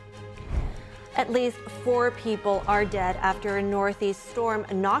 At least 4 people are dead after a northeast storm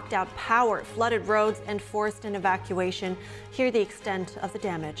knocked out power, flooded roads, and forced an evacuation. Hear the extent of the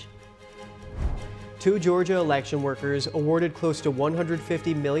damage. 2 Georgia election workers awarded close to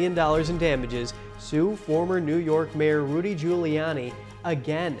 $150 million in damages sue former New York Mayor Rudy Giuliani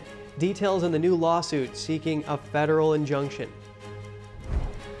again. Details on the new lawsuit seeking a federal injunction.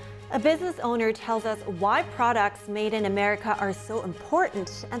 A business owner tells us why products made in America are so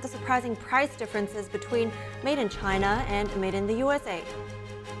important and the surprising price differences between made in China and made in the USA.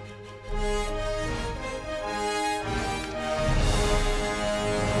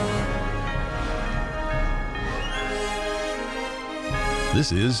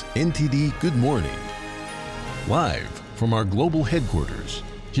 This is NTD Good Morning. Live from our global headquarters,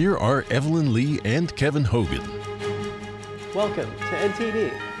 here are Evelyn Lee and Kevin Hogan. Welcome to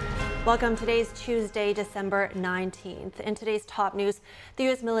NTD. Welcome. Today's Tuesday, December 19th. In today's top news, the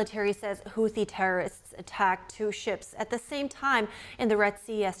U.S. military says Houthi terrorists attacked 2 ships at the same time in the Red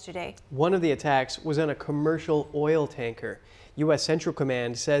Sea yesterday. One of the attacks was on a commercial oil tanker. U.S. Central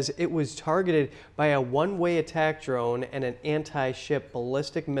Command says it was targeted by a one-way attack drone and an anti-ship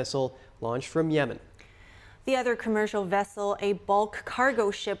ballistic missile launched from Yemen. The other commercial vessel, a bulk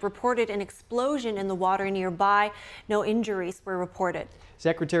cargo ship, reported an explosion in the water nearby. No injuries were reported.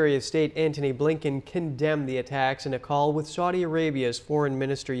 Secretary of State Antony Blinken condemned the attacks in a call with Saudi Arabia's foreign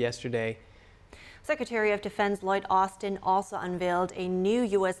minister yesterday. Secretary of Defense Lloyd Austin also unveiled a new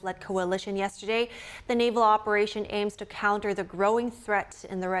U.S.-led coalition yesterday. The naval operation aims to counter the growing threat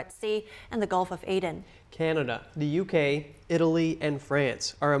in the Red Sea and the Gulf of Aden. Canada, the UK, Italy, and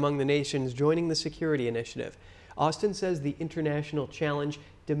France are among the nations joining the security initiative. Austin says the international challenge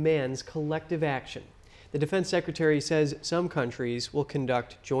demands collective action. The defense secretary says some countries will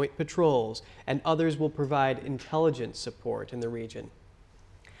conduct joint patrols and others will provide intelligence support in the region.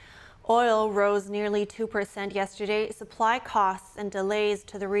 Oil rose nearly 2% yesterday. Supply costs and delays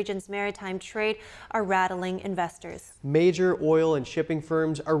to the region's maritime trade are rattling investors. Major oil and shipping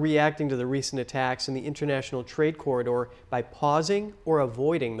firms are reacting to the recent attacks in the international trade corridor by pausing or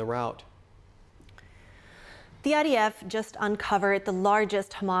avoiding the route. The IDF just uncovered the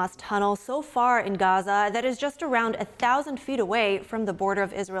largest Hamas tunnel so far in Gaza that is just around 1,000 feet away from the border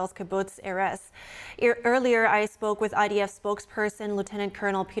of Israel's kibbutz Erez. Earlier, I spoke with IDF spokesperson Lieutenant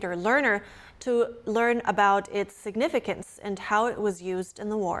Colonel Peter Lerner to learn about its significance and how it was used in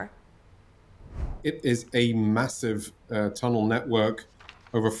the war. It is a massive tunnel network,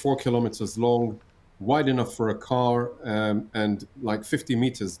 over 4 kilometers long, wide enough for a car, and like 50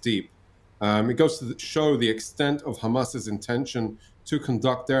 meters deep. It goes to show the extent of Hamas's intention to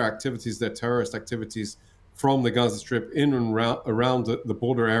conduct their activities, their terrorist activities, from the Gaza Strip in and around the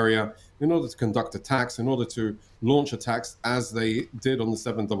border area in order to conduct attacks, in order to launch attacks as they did on the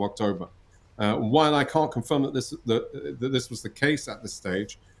 7th of October. While I can't confirm that this was the case at this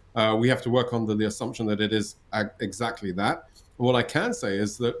stage, we have to work under the assumption that it is exactly that. And what I can say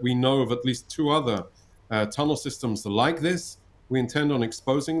is that we know of at least 2 other tunnel systems like this. We intend on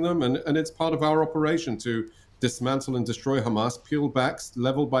exposing them, and it's part of our operation to dismantle and destroy Hamas, peel back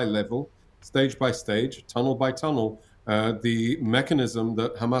level by level, stage by stage, tunnel by tunnel, the mechanism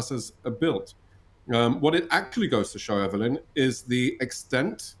that Hamas has built. What it actually goes to show, Evelyn, is the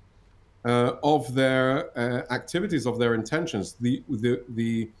extent of their activities, of their intentions,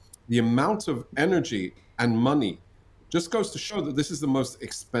 the amount of energy and money just goes to show that this is the most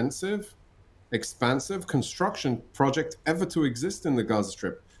expensive, expansive construction project ever to exist in the Gaza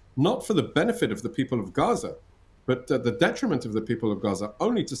Strip, not for the benefit of the people of Gaza, but at the detriment of the people of Gaza,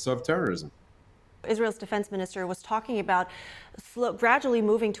 only to serve terrorism. Israel's defense minister was talking about gradually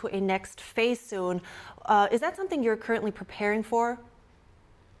moving to a next phase soon. Is that something you're currently preparing for?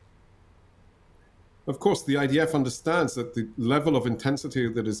 Of course, the IDF understands that the level of intensity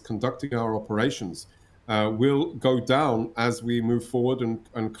that is conducting our operations will go down as we move forward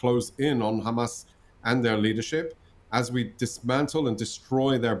and close in on Hamas and their leadership, as we dismantle and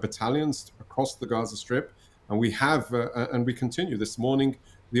destroy their battalions across the Gaza Strip. And we have, and we continue this morning,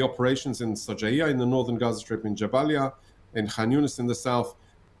 the operations in Sajaiya in the northern Gaza Strip, in Jabalia, in Khan Yunis in the south.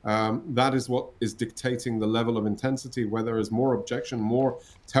 That is what is dictating the level of intensity, where there is more objection, more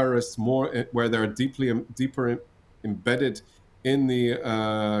terrorists, where they're deeper embedded in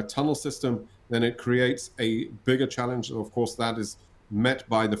the tunnel system. Then it creates a bigger challenge. Of course, that is met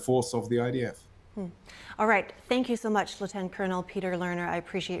by the force of the IDF. All right. Thank you so much, Lieutenant Colonel Peter Lerner. I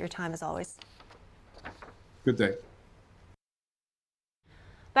appreciate your time as always. Good day.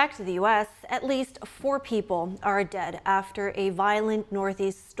 Back to the U.S., at least 4 people are dead after a violent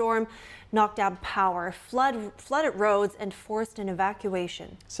northeast storm knocked out power, flooded roads, and forced an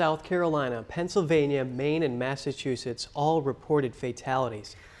evacuation. South Carolina, Pennsylvania, Maine, and Massachusetts all reported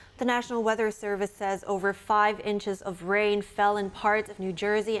fatalities. The National Weather Service says over 5 inches of rain fell in parts of New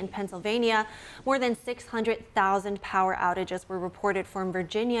Jersey and Pennsylvania. More than 600,000 power outages were reported from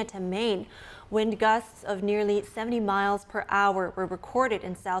Virginia to Maine. Wind gusts of nearly 70 miles per hour were recorded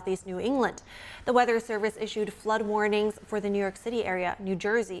in southeast New England. The Weather Service issued flood warnings for the New York City area, New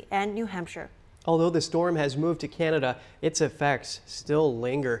Jersey, and New Hampshire. Although the storm has moved to Canada, its effects still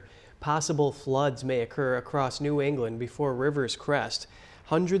linger. Possible floods may occur across New England before rivers crest.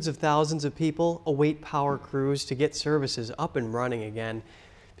 Hundreds of thousands of people await power crews to get services up and running again.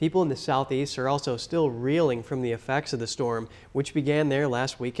 People in the southeast are also still reeling from the effects of the storm, which began there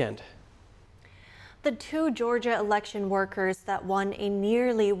last weekend. The 2 Georgia election workers that won a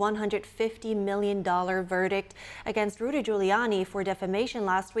nearly $150 million verdict against Rudy Giuliani for defamation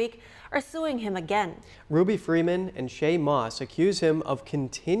last week are suing him again. Ruby Freeman and Shay Moss accuse him of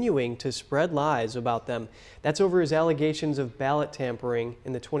continuing to spread lies about them. That's over his allegations of ballot tampering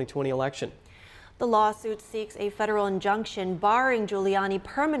in the 2020 election. The lawsuit seeks a federal injunction barring Giuliani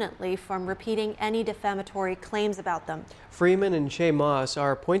permanently from repeating any defamatory claims about them. Freeman and Shay Moss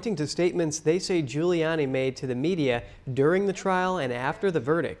are pointing to statements they say Giuliani made to the media during the trial and after the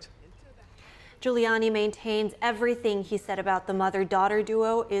verdict. Giuliani maintains everything he said about the mother-daughter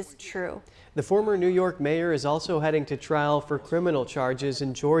duo is true. The former New York mayor is also heading to trial for criminal charges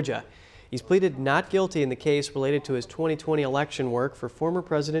in Georgia. He's pleaded not guilty in the case related to his 2020 election work for former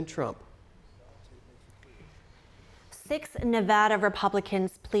President Trump. 6 Nevada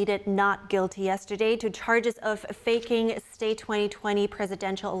Republicans pleaded not guilty yesterday to charges of faking state 2020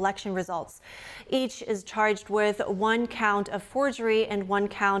 presidential election results. Each is charged with 1 count of forgery and 1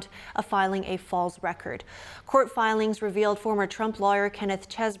 count of filing a false record. Court filings revealed former Trump lawyer Kenneth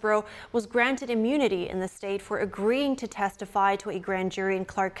Chesebro was granted immunity in the state for agreeing to testify to a grand jury in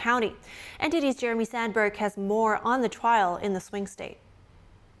Clark County. NTD's Jeremy Sandberg has more on the trial in the swing state.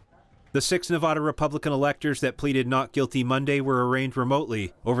 The 6 Nevada Republican electors that pleaded not guilty Monday were arraigned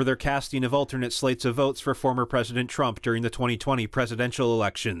remotely over their casting of alternate slates of votes for former President Trump during the 2020 presidential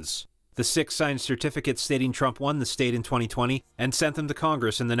elections. The 6 signed certificates stating Trump won the state in 2020 and sent them to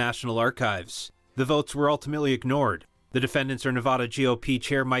Congress in the National Archives. The votes were ultimately ignored. The defendants are Nevada GOP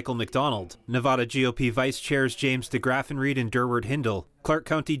Chair Michael McDonald, Nevada GOP Vice Chairs James DeGraffenreid and Durward Hindle, Clark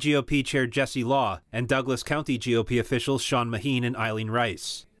County GOP Chair Jesse Law, and Douglas County GOP officials Sean Maheen and Eileen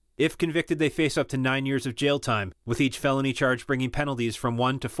Rice. If convicted, they face up to 9 years of jail time, with each felony charge bringing penalties from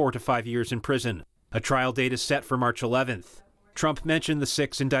 1 to 4 to 5 years in prison. A trial date is set for March 11th. Trump mentioned the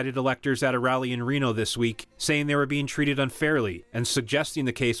 6 indicted electors at a rally in Reno this week, saying they were being treated unfairly and suggesting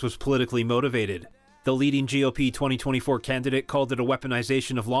the case was politically motivated. The leading GOP 2024 candidate called it a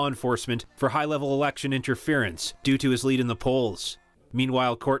weaponization of law enforcement for high-level election interference due to his lead in the polls.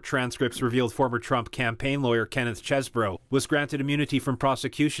 Meanwhile, court transcripts revealed former Trump campaign lawyer Kenneth Chesebro was granted immunity from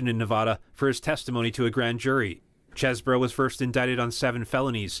prosecution in Nevada for his testimony to a grand jury. Chesebro was first indicted on 7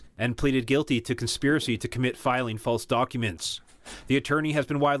 felonies and pleaded guilty to conspiracy to commit filing false documents. The attorney has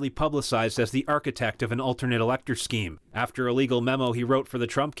been widely publicized as the architect of an alternate elector scheme after a legal memo he wrote for the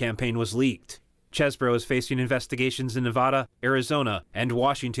Trump campaign was leaked. Chesebro is facing investigations in Nevada, Arizona, and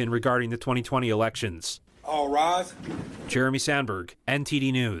Washington regarding the 2020 elections. All rise. Jeremy Sandberg,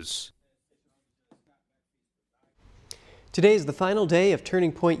 NTD News. Today is the final day of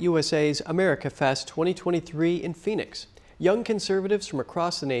Turning Point USA's America Fest 2023 in Phoenix. Young conservatives from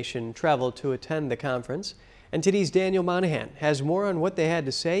across the nation traveled to attend the conference. NTD's Daniel Monahan has more on what they had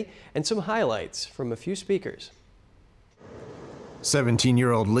to say and some highlights from a few speakers.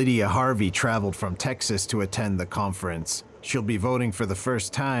 17-year-old Lydia Harvey traveled from Texas to attend the conference. She'll be voting for the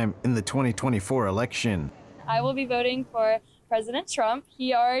first time in the 2024 election. I will be voting for President Trump.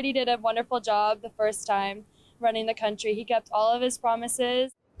 He already did a wonderful job the first time running the country. He kept all of his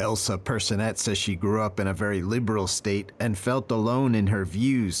promises. Elsa Personette says she grew up in a very liberal state and felt alone in her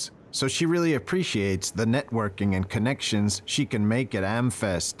views. So she really appreciates the networking and connections she can make at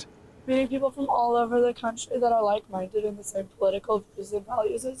AmFest. Meeting people from all over the country that are like-minded in the same political views and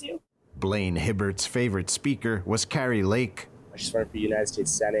values as you. Blaine Hibbert's favorite speaker was Carrie Lake. She's running for the United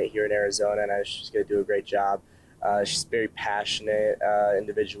States Senate here in Arizona, and she's going to do a great job. She's a very passionate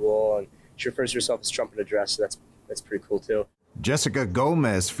individual, and she refers to herself as Trump in a dress, so that's pretty cool too. Jessica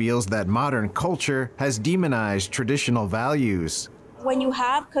Gomez feels that modern culture has demonized traditional values. When you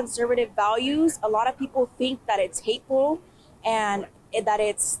have conservative values, a lot of people think that it's hateful and that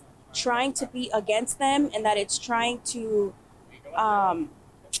it's trying to be against them and that it's trying to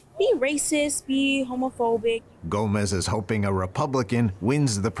be racist, be homophobic. Gomez is hoping a Republican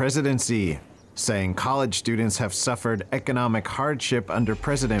wins the presidency, saying college students have suffered economic hardship under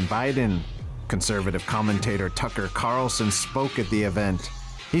President Biden. Conservative commentator Tucker Carlson spoke at the event.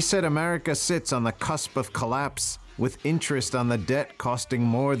 He said America sits on the cusp of collapse, with interest on the debt costing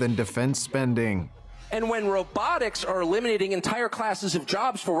more than defense spending. And when robotics are eliminating entire classes of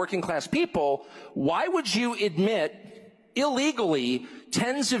jobs for working class people, why would you admit illegally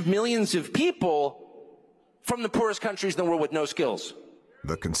tens of millions of people from the poorest countries in the world with no skills?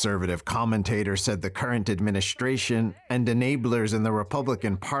 The conservative commentator said the current administration and enablers in the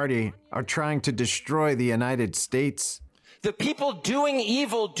Republican Party are trying to destroy the United States. The people doing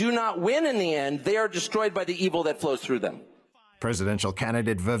evil do not win in the end. They are destroyed by the evil that flows through them. Presidential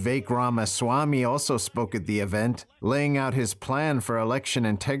candidate Vivek Ramaswamy also spoke at the event, laying out his plan for election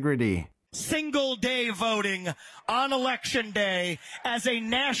integrity. Single day voting on election day as a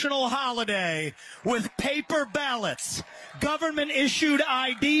national holiday with paper ballots, government issued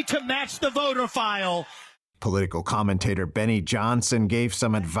ID to match the voter file. Political commentator Benny Johnson gave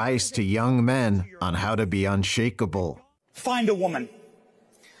some advice to young men on how to be unshakable. Find a woman.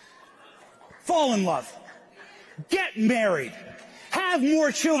 Fall in love. Get married. Have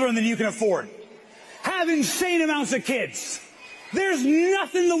more children than you can afford. Have insane amounts of kids. There's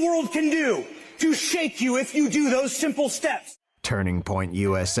nothing the world can do to shake you if you do those simple steps. Turning Point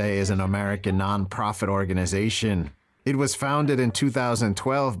USA is an American nonprofit organization. It was founded in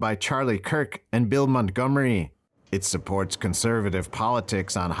 2012 by Charlie Kirk and Bill Montgomery. It supports conservative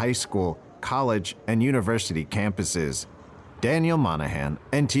politics on high school, college, and university campuses. Daniel Monahan,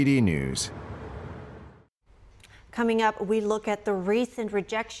 NTD News. Coming up, we look at the recent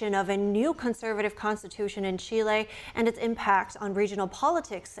rejection of a new conservative constitution in Chile and its impact on regional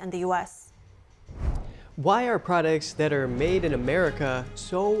politics and the U.S. Why are products that are made in America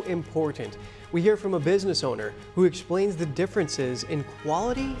so important? We hear from a business owner who explains the differences in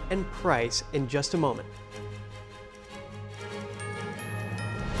quality and price in just a moment.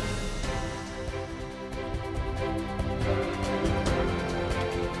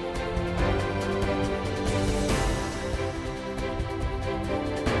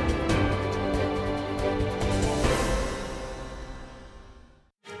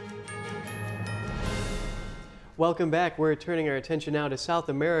 Welcome back. We're turning our attention now to South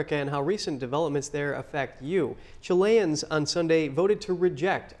America and how recent developments there affect you. Chileans on Sunday voted to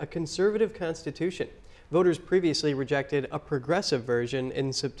reject a conservative constitution. Voters previously rejected a progressive version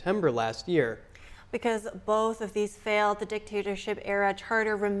in September last year. Because both of these failed, the dictatorship-era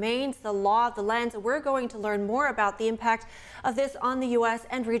charter remains the law of the land. So we're going to learn more about the impact of this on the U.S.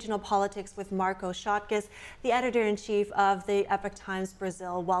 and regional politics with Marco Schottges, the editor-in-chief of the Epoch Times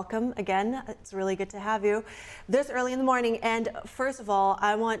Brazil. Welcome again. It's really good to have you this early in the morning. And first of all,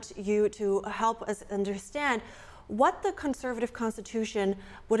 I want you to help us understand what the conservative constitution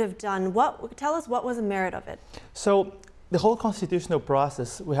would have done. Tell us what was the merit of it. So, the whole constitutional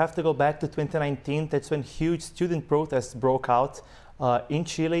process, we have to go back to 2019. That's when huge student protests broke out in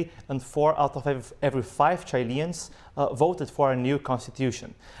Chile, and 4 out of every 5 Chileans voted for a new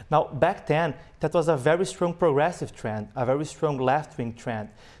constitution. Now, back then, that was a very strong progressive trend, a very strong left-wing trend.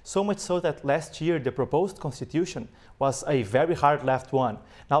 So much so that last year, the proposed constitution was a very hard left one.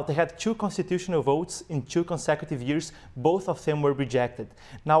 Now, they had 2 constitutional votes in 2 consecutive years. Both of them were rejected.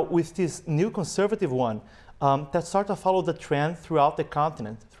 Now, with this new conservative one, that sort of followed the trend throughout the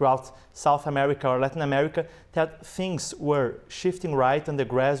continent, throughout South America or Latin America, that things were shifting right on the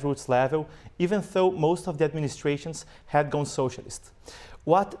grassroots level, even though most of the administrations had gone socialist.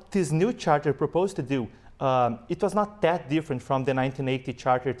 What this new charter proposed to do, it was not that different from the 1980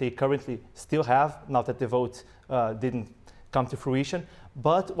 charter they currently still have, now that the vote didn't come to fruition.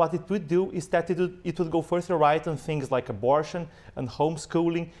 But what it would do is that it would go further right on things like abortion and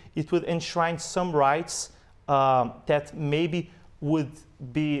homeschooling. It would enshrine some rights that maybe would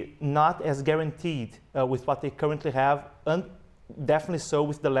be not as guaranteed with what they currently have, and definitely so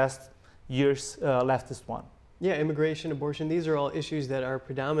with the last year's leftist one. Yeah, immigration, abortion, these are all issues that are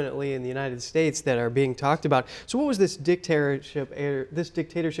predominantly in the United States that are being talked about. So what was this dictatorship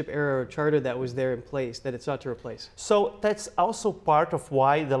era charter that was there in place that it sought to replace? So that's also part of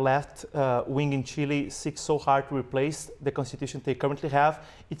why the left wing in Chile seeks so hard to replace the constitution they currently have.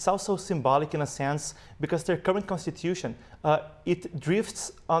 It's also symbolic in a sense because their current constitution, it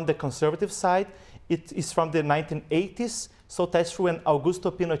drifts on the conservative side. It is from the 1980s, so that's when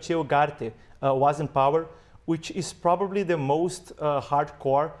Augusto Pinochet Ugarte was in power, which is probably the most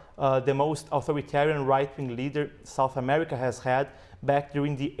hardcore, the most authoritarian right-wing leader South America has had back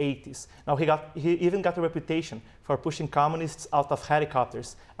during the 80s. Now, he even got a reputation for pushing communists out of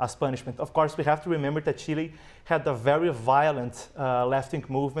helicopters as punishment. Of course, we have to remember that Chile had a very violent left-wing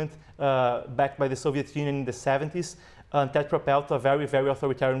movement backed by the Soviet Union in the 70s that propelled a very, very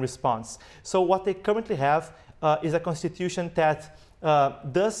authoritarian response. So what they currently have is a constitution that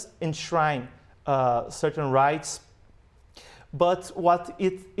does enshrine certain rights, but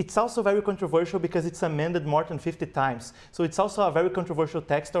it's also very controversial because it's amended more than 50 times. So it's also a very controversial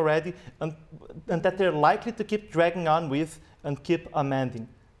text already, and that they're likely to keep dragging on with and keep amending.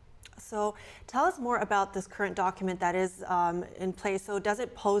 So tell us more about this current document that is in place. So does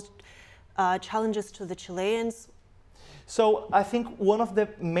it pose challenges to the Chileans? So I think one of the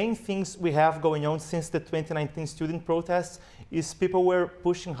main things we have going on since the 2019 student protests is people were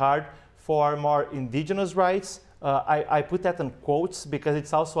pushing hard for more indigenous rights. I put that in quotes because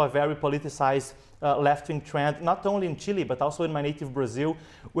it's also a very politicized left-wing trend, not only in Chile, but also in my native Brazil,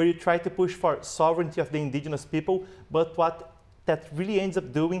 where you try to push for sovereignty of the indigenous people. But what that really ends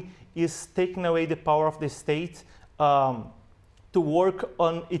up doing is taking away the power of the state to work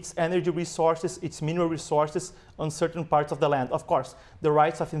on its energy resources, its mineral resources on certain parts of the land. Of course, the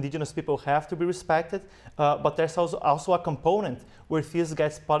rights of indigenous people have to be respected, but there's also a component where this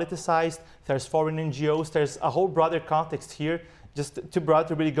gets politicized. There's foreign NGOs, there's a whole broader context here, just too broad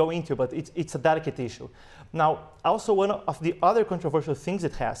to really go into, but it's a delicate issue. Now, also one of the other controversial things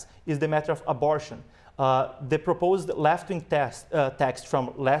it has is the matter of abortion. The proposed left-wing text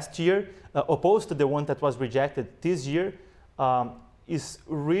from last year, opposed to the one that was rejected this year,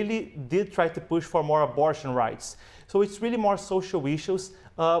 did try to push for more abortion rights. So it's really more social issues,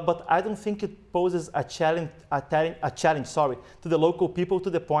 but I don't think it poses a challenge to the local people to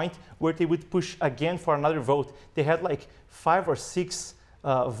the point where they would push again for another vote. They had like 5 or 6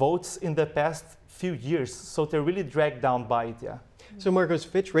 votes in the past few years, so they're really dragged down by it, yeah. So Marcos,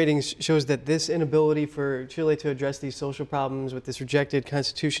 Fitch Ratings shows that this inability for Chile to address these social problems with this rejected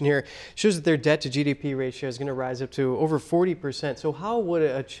constitution here shows that their debt to GDP ratio is going to rise up to over 40%. So how would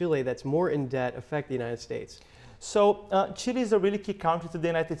a Chile that's more in debt affect the United States? So Chile is a really key country to the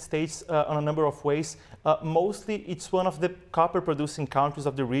United States on a number of ways. Mostly, it's one of the copper-producing countries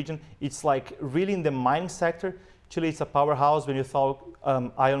of the region. It's like really in the mining sector. Chile is a powerhouse when you talk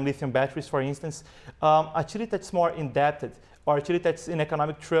ion lithium batteries, for instance. A Chile that's more indebted or a Chile that's in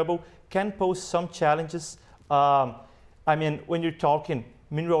economic trouble can pose some challenges I mean, when you're talking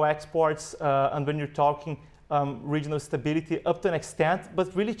mineral exports and when you're talking regional stability up to an extent,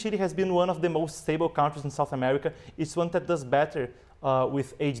 but really Chile has been one of the most stable countries in South America. It's one that does better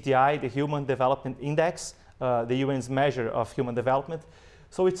with HDI, the Human Development Index, the UN's measure of human development.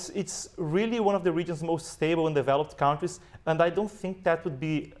 So it's really one of the region's most stable and developed countries, and I don't think that would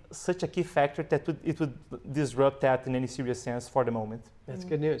be such a key factor that it would disrupt that in any serious sense for the moment. That's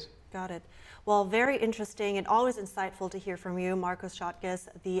good news. Got it. Well, very interesting and always insightful to hear from you, Marcos Schottges,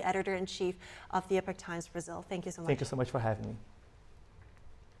 the editor-in-chief of the Epoch Times Brazil. Thank you so much. Thank you so much for having me.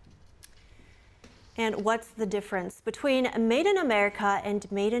 And what's the difference between made in America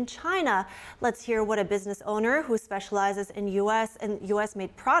and made in China? Let's hear what a business owner who specializes in U.S. and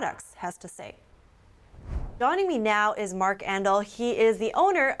U.S.-made products has to say. Joining me now is Mark Andel. He is the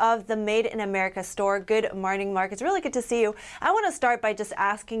owner of the Made in America store. Good morning, Mark. It's really good to see you. I want to start by just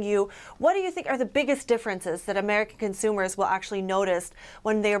asking you, what do you think are the biggest differences that American consumers will actually notice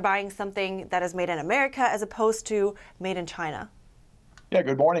when they're buying something that is made in America as opposed to made in China? Yeah,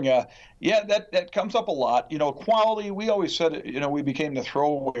 good morning. Yeah, that comes up a lot. You know, quality, we always said, you know, we became the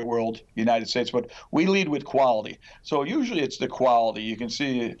throwaway world, United States, but we lead with quality. So usually it's the quality. You can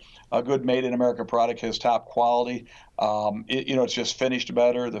see a good made in America product has top quality. You know, it's just finished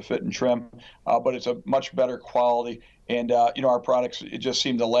better, the fit and trim, but it's a much better quality. And, you know, our products, it just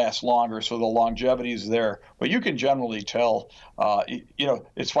seem to last longer, so the longevity is there. But you can generally tell, you know,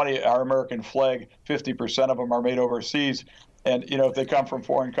 it's funny, our American flag, 50% of them are made overseas. And, you know, if they come from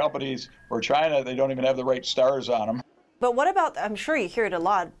foreign companies or China, they don't even have the right stars on them. But what about, I'm sure you hear it a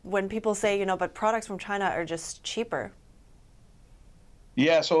lot when people say, you know, but products from China are just cheaper.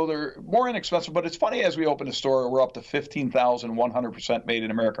 Yeah, so they're more inexpensive, but it's funny, as we open the store, we're up to 15,100% made in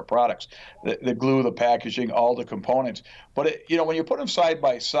America products. The glue, the packaging, all the components. But, you know, when you put them side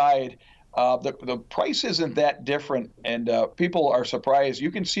by side, the price isn't that different, and people are surprised.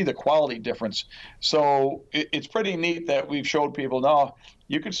 You can see the quality difference. So it's pretty neat that we've showed people, no,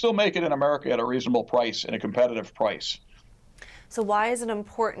 you can still make it in America at a reasonable price and a competitive price. So why is it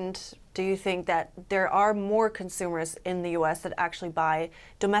important, do you think, that there are more consumers in the U.S. that actually buy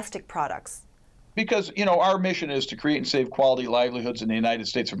domestic products? Because, you know, our mission is to create and save quality livelihoods in the United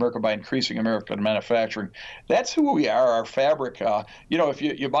States of America by increasing American manufacturing. That's who we are, our fabric. You know, if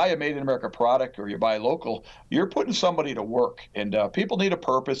you buy a made in America product or you buy local, you're putting somebody to work. And people need a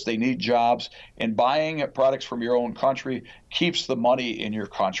purpose. They need jobs. And buying products from your own country keeps the money in your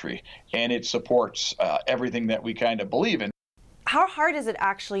country. And it supports everything that we kind of believe in. How hard is it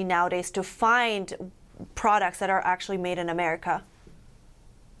actually nowadays to find products that are actually made in America?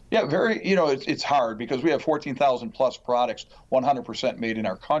 Yeah, very, you know, it's hard because we have 14,000 plus products, 100% made in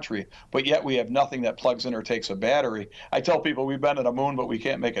our country, but yet we have nothing that plugs in or takes a battery. I tell people we've been to the moon, but we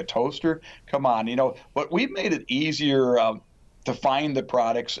can't make a toaster. Come on, you know, but we've made it easier to find the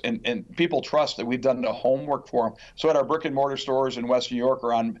products, and people trust that we've done the homework for them. So at our brick and mortar stores in West New York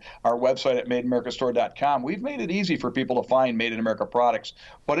or on our website at madeinamericastore.com, we've made it easy for people to find Made in America products.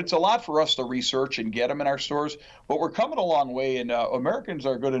 But it's a lot for us to research and get them in our stores. But we're coming a long way, and Americans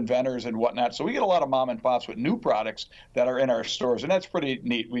are good inventors and whatnot. So we get a lot of mom and pops with new products that are in our stores, and that's pretty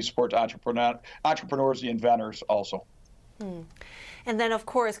neat. We support entrepreneurs, the inventors also. And then, of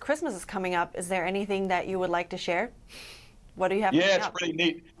course, Christmas is coming up. Is there anything that you would like to share? What do you have? Yeah, it's pretty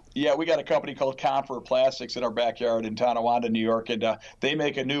neat. Yeah, we got a company called Confer Plastics in our backyard in Tonawanda, New York, and they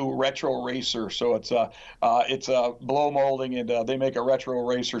make a new retro racer. So it's blow molding, and they make a retro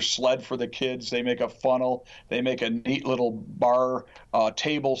racer sled for the kids. They make a funnel. They make a neat little bar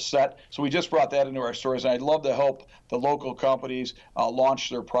table set. So we just brought that into our stores, and I'd love to help the local companies launch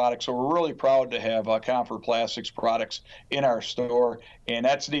their products. So we're really proud to have Confer Plastics products in our store, and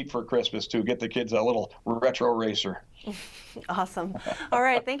that's neat for Christmas too. Get the kids a little retro racer. Awesome. All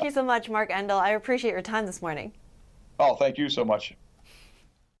right. Thank you so much, Mark Andel. I appreciate your time this morning. Oh, thank you so much.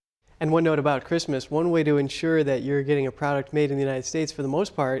 And one note about Christmas, one way to ensure that you're getting a product made in the United States for the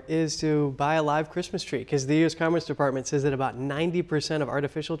most part is to buy a live Christmas tree, because the U.S. Commerce Department says that about 90% of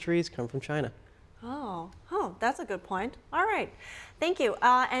artificial trees come from China. Oh, that's a good point. All right. Thank you.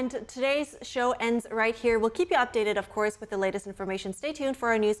 And today's show ends right here. We'll keep you updated, of course, with the latest information. Stay tuned for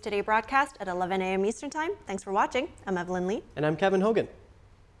our News Today broadcast at 11 a.m. Eastern Time. Thanks for watching. I'm Evelyn Lee. And I'm Kevin Hogan.